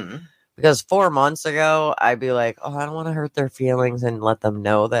 Mm. Because 4 months ago, I'd be like, oh, I don't want to hurt their feelings and let them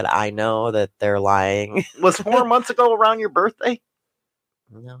know that I know that they're lying. Was 4 months ago around your birthday?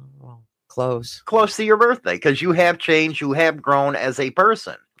 No, well, close. Close to your birthday, because you have changed, you have grown as a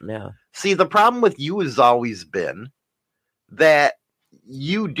person. Yeah. See, the problem with you has always been that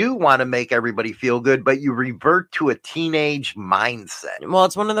you do want to make everybody feel good, but you revert to a teenage mindset. Well,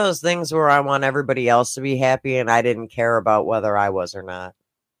 it's one of those things where I want everybody else to be happy, and I didn't care about whether I was or not.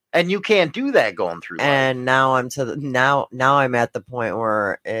 And you can't do that going through life. And now I'm now I'm at the point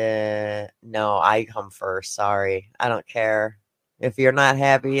where no, I come first. Sorry, I don't care. If you're not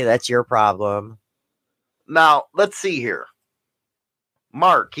happy, that's your problem. Now, let's see here.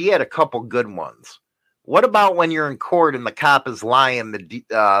 Mark, he had a couple good ones. What about when you're in court and the cop is lying,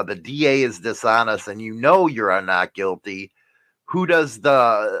 the DA is dishonest, and you know you're not guilty? Who does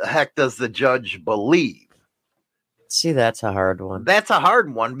the heck does the judge believe? See, that's a hard one. That's a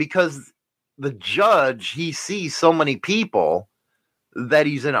hard one because the judge, he sees so many people that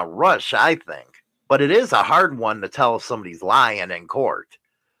he's in a rush, I think. But it is a hard one to tell if somebody's lying in court.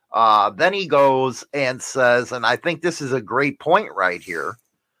 Then he goes and says, and I think this is a great point right here,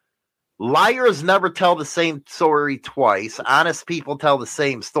 liars never tell the same story twice. Honest people tell the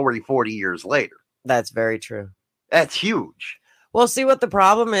same story 40 years later. That's very true. That's huge. Well, see, what the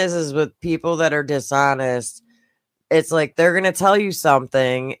problem is with people that are dishonest, it's like they're going to tell you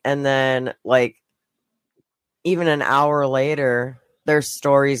something, and then, like, even an hour later, their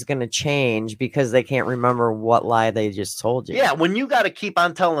story's going to change because they can't remember what lie they just told you. Yeah, when you got to keep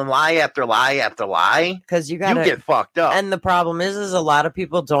on telling lie after lie after lie, because you get fucked up. And the problem is a lot of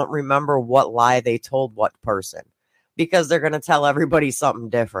people don't remember what lie they told what person because they're going to tell everybody something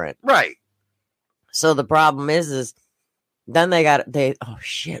different. Right. So the problem is then oh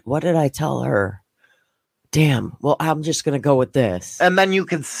shit, what did I tell her? Damn, well, I'm just going to go with this. And then you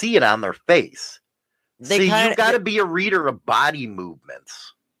can see it on their face. You got to be a reader of body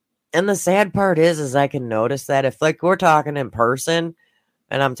movements. And the sad part is I can notice that if, like, we're talking in person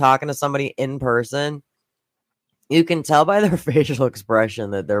and I'm talking to somebody in person, you can tell by their facial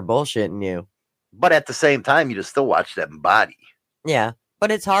expression that they're bullshitting you. But at the same time, you just still watch them body. Yeah.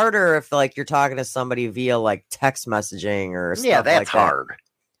 But it's harder if, like, you're talking to somebody via, like, text messaging or stuff. Yeah, that's like hard. That.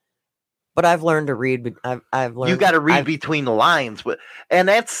 But I've learned to read. I've learned. You got to read between the lines, and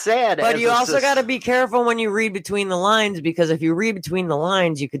that's sad. But you also got to be careful when you read between the lines, because if you read between the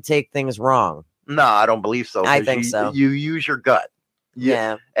lines, you could take things wrong. No, I don't believe so. I think so. You use your gut.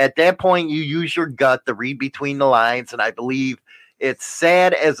 Yeah. At that point, you use your gut to read between the lines, and I believe it's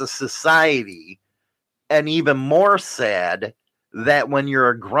sad as a society, and even more sad that when you're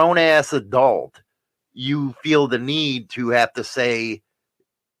a grown-ass adult, you feel the need to have to say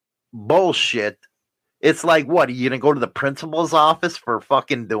bullshit. It's like, what, are you gonna go to the principal's office for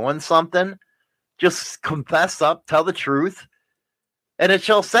fucking doing something? Just confess up, tell the truth, and it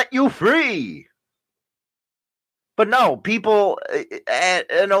shall set you free. But no, people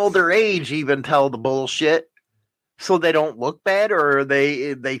at an older age even tell the bullshit so they don't look bad, or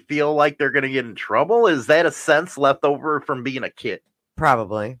they feel like they're gonna get in trouble. Is that a sense left over from being a kid?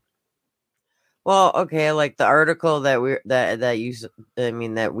 Probably. Well, okay, like the article that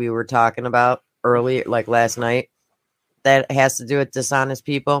we were talking about earlier, like last night, that has to do with dishonest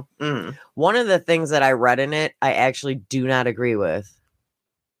people. Mm. One of the things that I read in it, I actually do not agree with.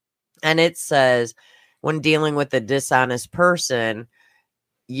 And it says, when dealing with a dishonest person,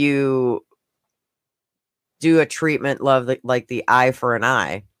 you do a treatment like the eye for an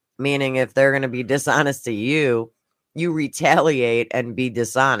eye. Meaning if they're going to be dishonest to you, you retaliate and be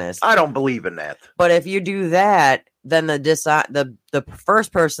dishonest. I don't believe in that. But if you do that, then the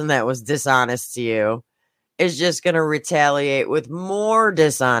first person that was dishonest to you is just going to retaliate with more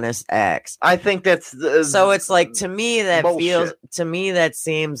dishonest acts. I think that's so it's like, to me that bullshit. that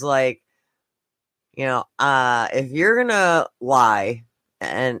seems like, if you're going to lie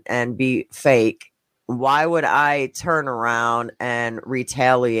and be fake, why would I turn around and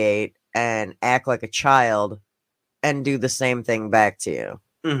retaliate and act like a child and do the same thing back to you?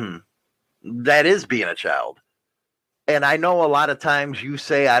 Mm-hmm. That is being a child. And I know a lot of times you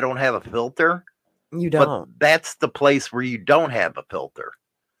say I don't have a filter. You don't. But that's the place where you don't have a filter.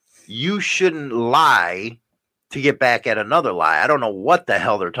 You shouldn't lie to get back at another lie. I don't know what the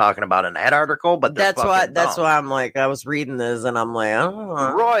hell they're talking about in that article, but that's why I'm like, I was reading this and I'm like,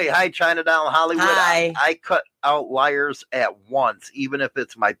 oh. Roy, hi, Chinatown Hollywood. Hi. I cut out liars at once, even if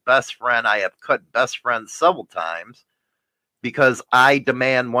it's my best friend. I have cut best friends several times because I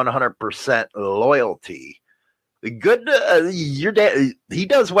demand 100% loyalty. Good, your dad, he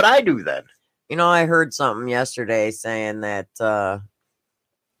does what I do then. I heard something yesterday saying that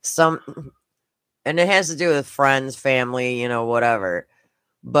and it has to do with friends, family, whatever.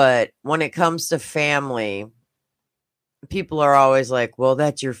 But when it comes to family, people are always like, well,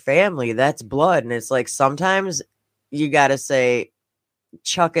 that's your family. That's blood. And it's like, sometimes you got to say,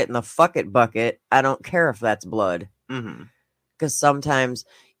 chuck it in the fuck it bucket. I don't care if that's blood. Because sometimes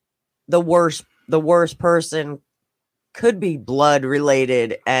the worst person could be blood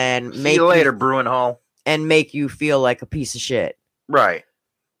related and See you later, Bruin Hall. And make you feel like a piece of shit. Right.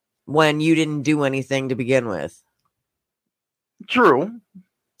 When you didn't do anything to begin with. True.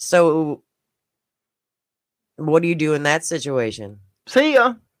 So what do you do in that situation? See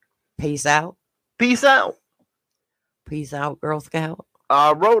ya. Peace out. Peace out. Peace out, Girl Scout.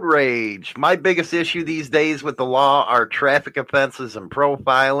 Road rage. My biggest issue these days with the law are traffic offenses and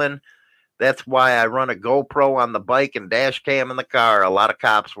profiling. That's why I run a GoPro on the bike and dash cam in the car. A lot of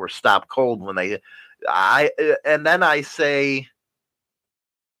cops were stopped cold when and then I say,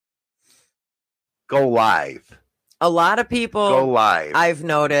 go live. A lot of people go live. I've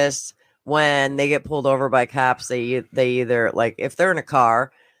noticed when they get pulled over by cops, they either, like, if they're in a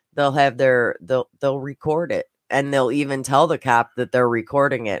car, they'll record it. And they'll even tell the cop that they're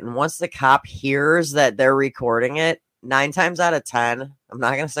recording it. And once the cop hears that they're recording it, 9 times out of 10, I'm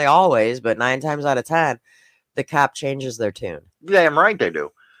not going to say always, but 9 times out of 10, the cop changes their tune. Damn right they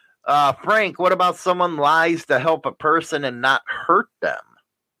do. Frank, what about someone lies to help a person and not hurt them?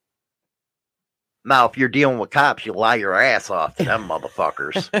 Now, if you're dealing with cops, you lie your ass off to them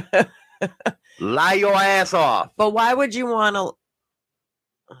motherfuckers. Lie your ass off. But why would you want to...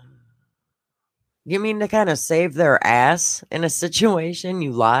 You mean to kind of save their ass in a situation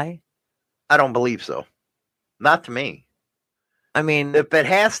you lie? I don't believe so. Not to me. I mean, if it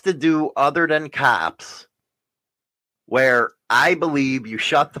has to do other than cops, where I believe you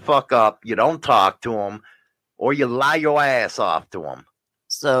shut the fuck up, you don't talk to them, or you lie your ass off to them.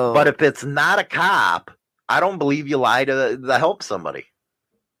 So, but if it's not a cop, I don't believe you lie to help somebody.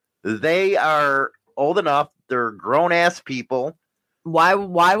 They are old enough; they're grown ass people. Why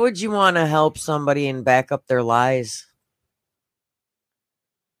would you want to help somebody and back up their lies?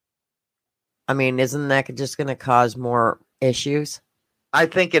 I mean, isn't that just going to cause more issues? I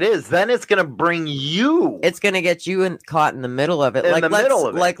think it is. Then it's going to bring you. It's going to get you caught in the middle of it.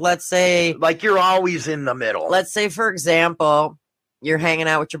 Like, let's say, like you're always in the middle. Let's say, for example, you're hanging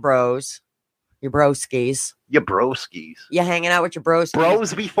out with your bros, your broskies. Your broskies. You're hanging out with your broskies.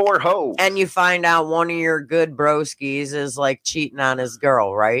 Bros before hoes. And you find out one of your good broskies is like cheating on his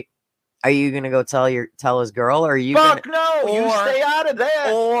girl, right? Are you going to go tell his girl? Or are you Fuck no, you stay out of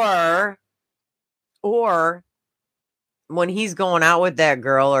that. Or when he's going out with that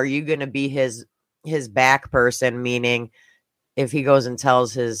girl, are you going to be his back person? Meaning, if he goes and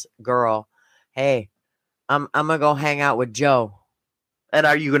tells his girl, "Hey, I'm gonna go hang out with Joe," and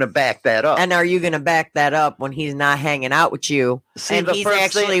are you going to back that up? And are you going to back that up when he's not hanging out with you and he's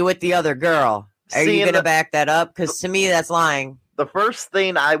actually with the other girl? Are you going to back that up? Because to me, that's lying. The first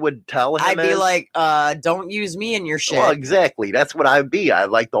thing I would tell him I'd be like, don't use me in your shit. Well, exactly. That's what I'd be. I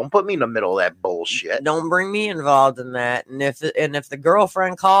like, don't put me in the middle of that bullshit. Don't bring me involved in that. And if the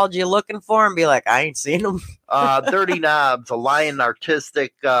girlfriend called you looking for him, be like, I ain't seen him. Dirty knobs, a lying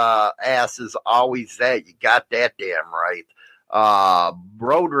artistic ass is always that. You got that damn right.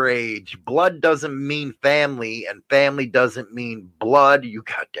 Road rage. Blood doesn't mean family, and family doesn't mean blood. You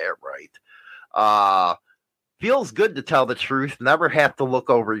got that right. Feels good to tell the truth. Never have to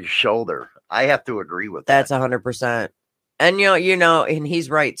look over your shoulder. I have to agree with that. That's 100%. And you know, and he's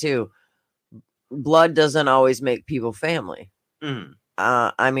right too. blood doesn't always make people family. Mhm.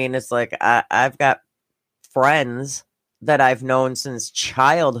 I mean, it's like I've got friends that I've known since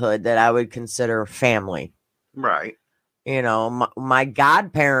childhood that I would consider family. Right. You know, my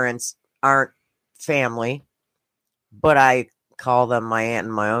godparents aren't family, but I call them my aunt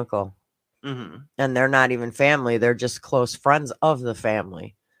and my uncle. Mm-hmm. And they're not even family. They're just close friends of the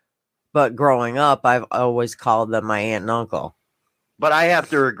family. But growing up, I've always called them my aunt and uncle. But I have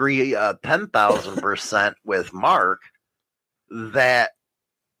to agree 10,000% with Mark that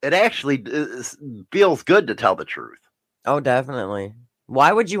it actually feels good to tell the truth. Oh, definitely.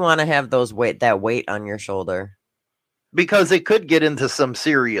 Why would you want to have that weight on your shoulder? Because it could get into some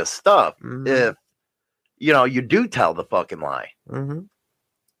serious stuff Mhm. if, you do tell the fucking lie. Mm-hmm.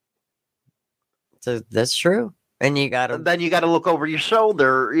 So that's true. And you got to... Then you got to look over your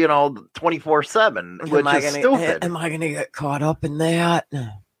shoulder, 24/7, which is stupid. Am I going to get caught up in that?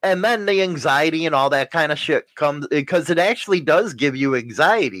 And then the anxiety and all that kind of shit comes because it actually does give you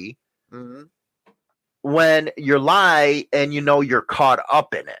anxiety Mm-hmm. when you lie and you're caught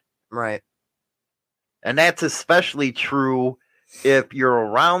up in it. Right. And that's especially true if you're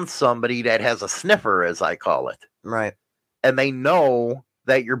around somebody that has a sniffer, as I call it. Right. And they know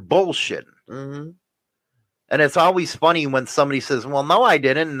that you're bullshitting. Mm-hmm. And it's always funny when somebody says, well, no, I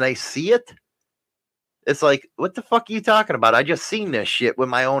didn't. And they see it. It's like, what the fuck are you talking about? I just seen this shit with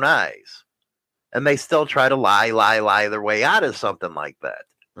my own eyes. And they still try to lie their way out of something like that.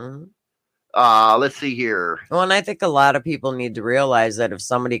 Mm-hmm. Let's see here. Well, and I think a lot of people need to realize that if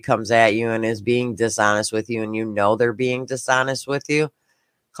somebody comes at you and is being dishonest with you and they're being dishonest with you,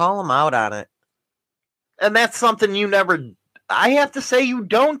 call them out on it. And that's something I have to say you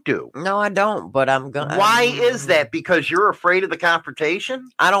don't do. No, I don't, but I'm going to. Why is that? Because you're afraid of the confrontation?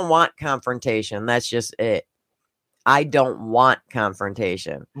 I don't want confrontation. That's just it. I don't want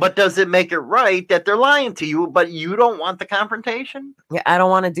confrontation. But does it make it right that they're lying to you, but you don't want the confrontation? Yeah, I don't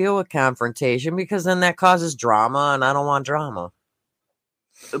want to deal with confrontation because then that causes drama, and I don't want drama.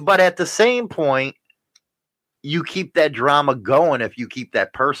 But at the same point, you keep that drama going if you keep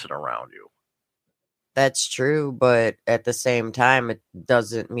that person around you. That's true, but at the same time, it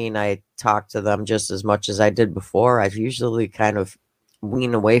doesn't mean I talk to them just as much as I did before. I've usually kind of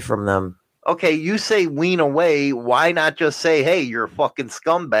wean away from them. Okay, you say wean away. Why not just say, hey, you're a fucking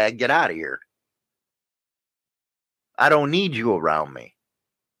scumbag. Get out of here. I don't need you around me.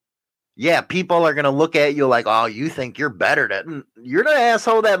 Yeah, people are going to look at you like, oh, you think you're better than... You're the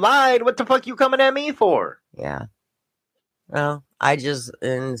asshole that lied. What the fuck you coming at me for? Yeah. Well, I just,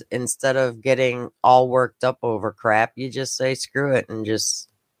 instead of getting all worked up over crap, you just say screw it and just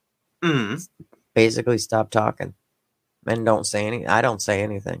basically stop talking. And don't say anything. I don't say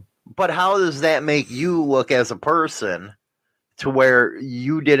anything. But how does that make you look as a person to where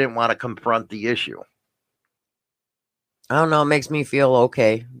you didn't want to confront the issue? I don't know. It makes me feel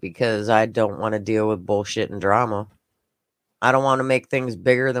okay because I don't want to deal with bullshit and drama. I don't want to make things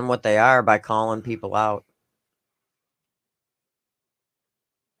bigger than what they are by calling people out.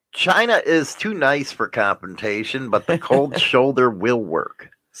 China is too nice for confrontation, but the cold shoulder will work.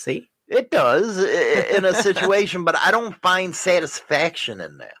 See? It does in a situation, but I don't find satisfaction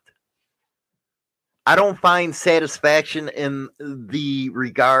in that. I don't find satisfaction in the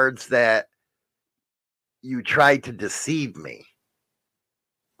regards that you tried to deceive me.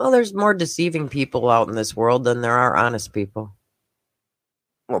 Well, there's more deceiving people out in this world than there are honest people.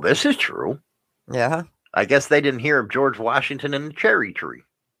 Well, this is true. Yeah. I guess they didn't hear of George Washington and the cherry tree.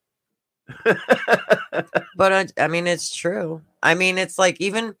 But I mean, it's true. I mean, it's like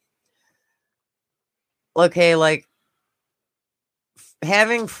even, okay, like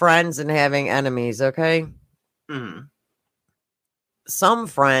having friends and having enemies, okay? Mm-hmm. Some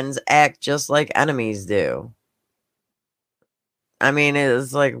friends act just like enemies do. I mean,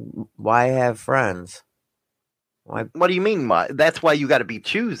 it's like, why have friends? Why? What do you mean? That's why you got to be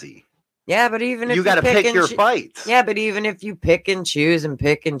choosy. Yeah, but even if you got to pick your fights. Yeah, but even if you pick and choose and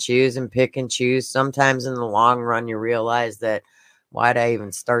pick and choose and pick and choose, sometimes in the long run you realize that why'd I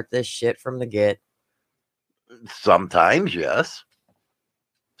even start this shit from the get? Sometimes, yes.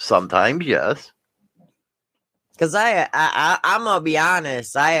 Sometimes, yes. Because I'm gonna be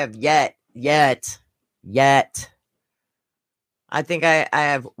honest, I have yet. I think I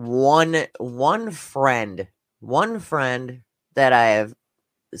have one friend that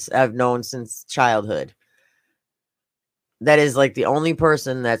I've known since childhood. That is like the only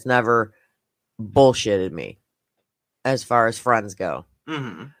person that's never bullshitted me as far as friends go.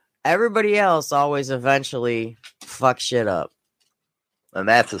 Mm-hmm. Everybody else always eventually fucks shit up. And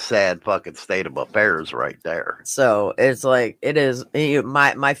that's a sad fucking state of affairs right there. So it's like, it is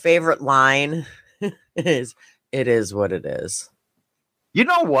my favorite line It is what it is. You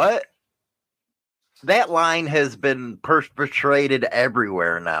know what? That line has been perpetrated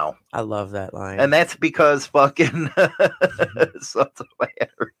everywhere now. I love that line. And that's because fucking Sons of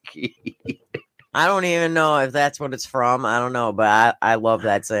Anarchy. I don't even know if that's what it's from. I don't know, but I love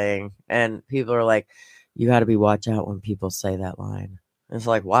that saying. And people are like, you got to be watch out when people say that line. And it's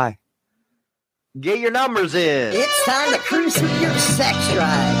like, why? Get your numbers in. It's time to cruise with your sex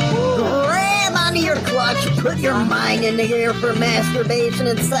drive. Grab onto your clutch, put your mind in the air for masturbation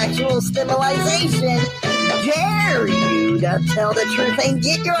and sexual stimulation. Dare you to tell the truth and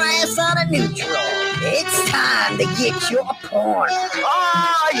get your ass out of neutral. It's time to get your porn.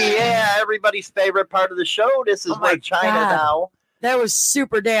 Oh, yeah. Everybody's favorite part of the show. This is where China now. That was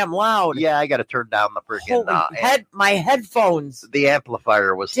super damn loud. Yeah, I got to turn down the freaking my headphones. The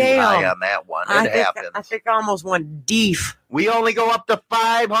amplifier was too high on that one. It happens. I think I almost went deaf. We only go up to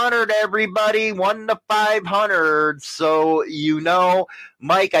 500, everybody. 1 to 500. So,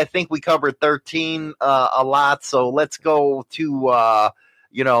 Mike, I think we covered 13 a lot. So let's go to,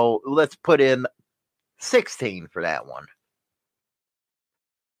 let's put in 16 for that one.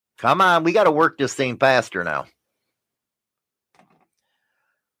 Come on. We got to work this thing faster now.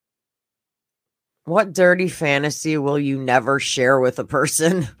 What dirty fantasy will you never share with a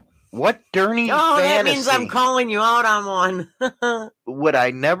person? What dirty fantasy? That means I'm calling you out on one. Would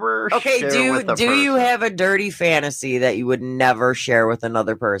I never share with a person? Do you have a dirty fantasy that you would never share with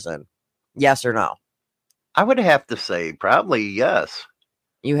another person? Yes or no? I would have to say probably yes.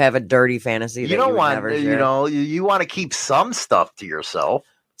 You have a dirty fantasy that you don't want, never share? You want to keep some stuff to yourself.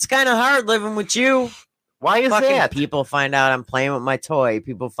 It's kind of hard living with you. Why is that? People find out I'm playing with my toy.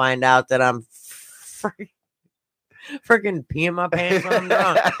 People find out that I'm freaking peeing my pants when I'm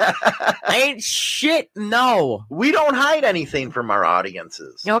drunk. Ain't shit, no. We don't hide anything from our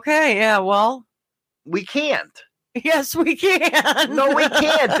audiences. Okay, yeah, well. We can't. Yes, we can. No, we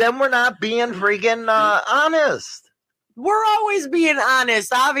can't. Then we're not being freaking honest. We're always being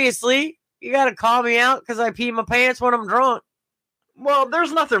honest, obviously. You got to call me out because I pee my pants when I'm drunk. Well,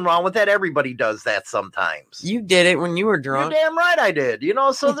 there's nothing wrong with that. Everybody does that sometimes. You did it when you were drunk. You're damn right I did.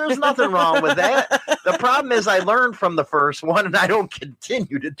 So there's nothing wrong with that. The problem is I learned from the first one and I don't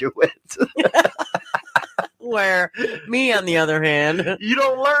continue to do it. Where me, on the other hand, you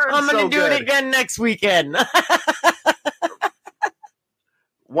don't learn. I'm going to do it again next weekend.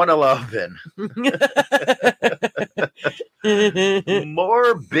 111.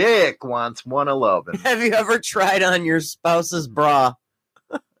 More Bic wants 111. Have you ever tried on your spouse's bra?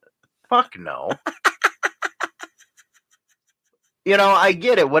 Fuck no. I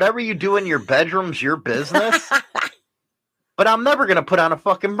get it. Whatever you do in your bedroom's your business. But I'm never going to put on a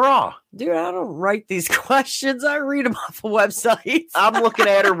fucking bra. Dude, I don't write these questions. I read them off of websites. I'm looking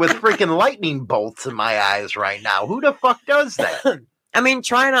at her with freaking lightning bolts in my eyes right now. Who the fuck does that? I mean,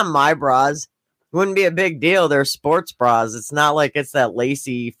 trying on my bras wouldn't be a big deal. They're sports bras. It's not like it's that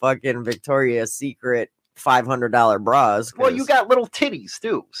lacy fucking Victoria's Secret $500 bras. Well, you got little titties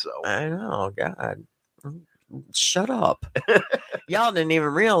too, so. I know, God. Shut up. Y'all didn't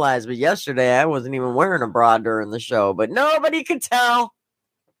even realize, but yesterday I wasn't even wearing a bra during the show, but nobody could tell.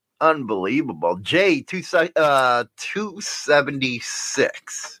 Unbelievable. Jay,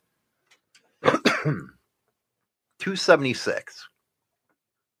 276. 276.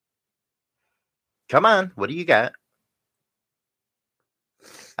 Come on, what do you got?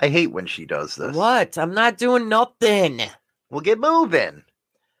 I hate when she does this. What? I'm not doing nothing. Well, get moving.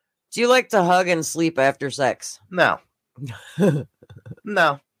 Do you like to hug and sleep after sex? No.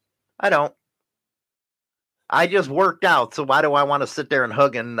 No, I don't. I just worked out, so why do I want to sit there and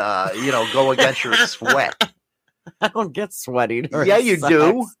hug and, go against your sweat? I don't get sweaty. Yeah, you sex.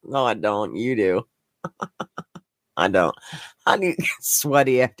 do. No, I don't. You do. I don't. How do you get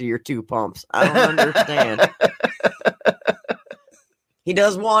sweaty after your 2 pumps? I don't understand. He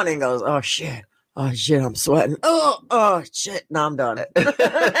does one and goes, oh, shit. Oh, shit, I'm sweating. Oh, shit. Now I'm done.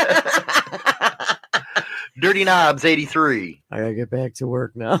 Dirty Knobs, 83. I gotta get back to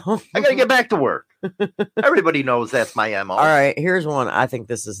work now. I gotta get back to work. Everybody knows that's my MO. All right, here's one. I think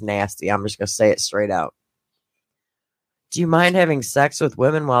this is nasty. I'm just gonna say it straight out. Do you mind having sex with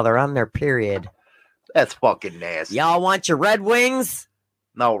women while they're on their period? That's fucking nasty. Y'all want your Red Wings?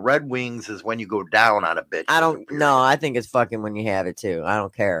 No, Red Wings is when you go down on a bitch. I don't know. I think it's fucking when you have it too. I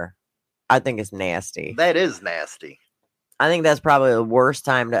don't care. I think it's nasty. That is nasty. I think that's probably the worst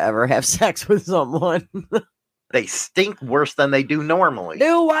time to ever have sex with someone. They stink worse than they do normally.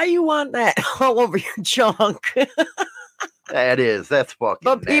 Dude, why you want that all over your junk? That is. That's fucking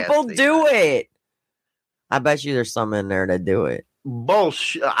But people nasty. do it. I bet you there's some in there that do it.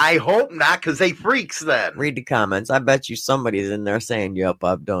 Bullshit. I hope not, because they freaks then. Read the comments. I bet you somebody's in there saying, "Yup,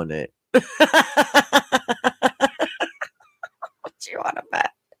 I've done it." What you want to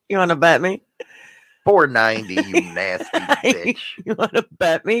bet? You want to bet me? $4.90, you nasty bitch. You want to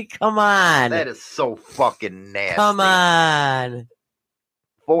bet me? Come on. That is so fucking nasty. Come on.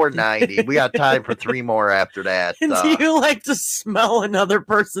 $4.90. We got time for 3 more after that. Do you like to smell another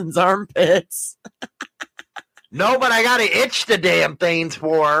person's armpits? No, but I got to itch the damn things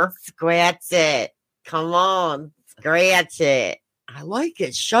for. Scratch it. Come on. Scratch it. I like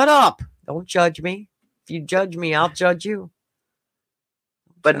it. Shut up. Don't judge me. If you judge me, I'll judge you.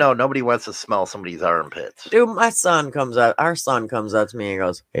 But no, nobody wants to smell somebody's armpits. Dude, our son comes up to me and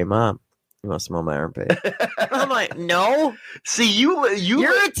goes, "Hey, Mom, you want to smell my armpit?" I'm like, "No." See,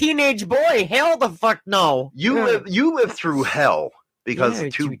 you're a teenage boy. Hell the fuck no. You live through hell because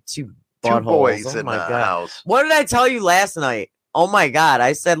two boys in the house. What did I tell you last night? Oh my God.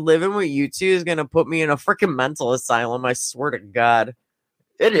 I said living with you two is going to put me in a freaking mental asylum. I swear to God.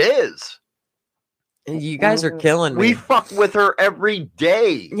 It is. And you guys are killing me. We fuck with her every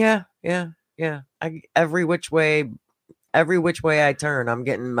day. Yeah. Every which way I turn, I'm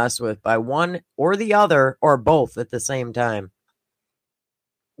getting messed with by one or the other or both at the same time.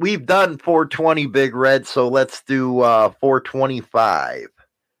 We've done 420 Big Red, so let's do 425.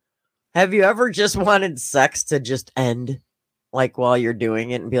 Have you ever just wanted sex to just end, like while you're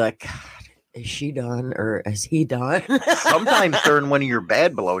doing it, and be like, "God, is she done or is he done?" Sometimes during one of your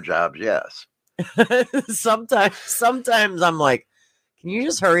bad blowjobs, yes. Sometimes I'm like, "Can you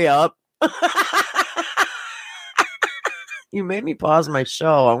just hurry up?" You made me pause my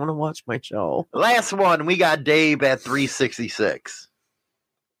show. I want to watch my show. Last one, we got Dave at 366.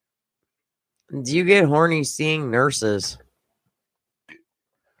 Do you get horny seeing nurses?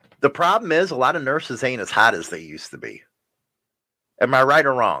 The problem is a lot of nurses ain't as hot as they used to be. Am I right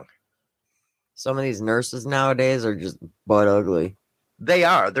or wrong? Some of these nurses nowadays are just butt ugly. They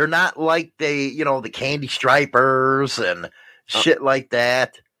are. They're not like the candy stripers and shit like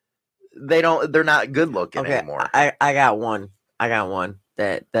that. They're not good looking anymore. I got one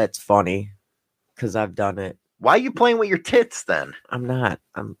that's funny because I've done it. Why are you playing with your tits then? I'm not.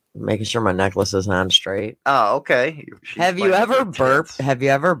 I'm making sure my necklace is on straight. Oh, okay. Have you ever burped? Have you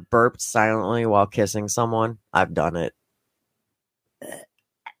ever burped silently while kissing someone? I've done it.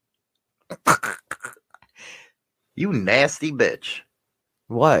 You nasty bitch.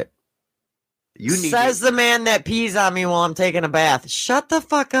 What? Says the man that pees on me while I'm taking a bath. Shut the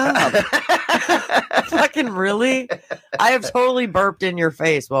fuck up. Fucking really? I have totally burped in your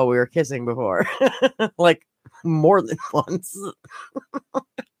face while we were kissing before. Like more than once.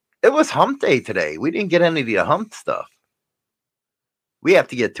 It was hump day today. We didn't get any of the hump stuff. We have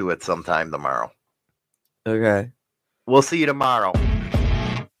to get to it sometime tomorrow. Okay. We'll see you tomorrow.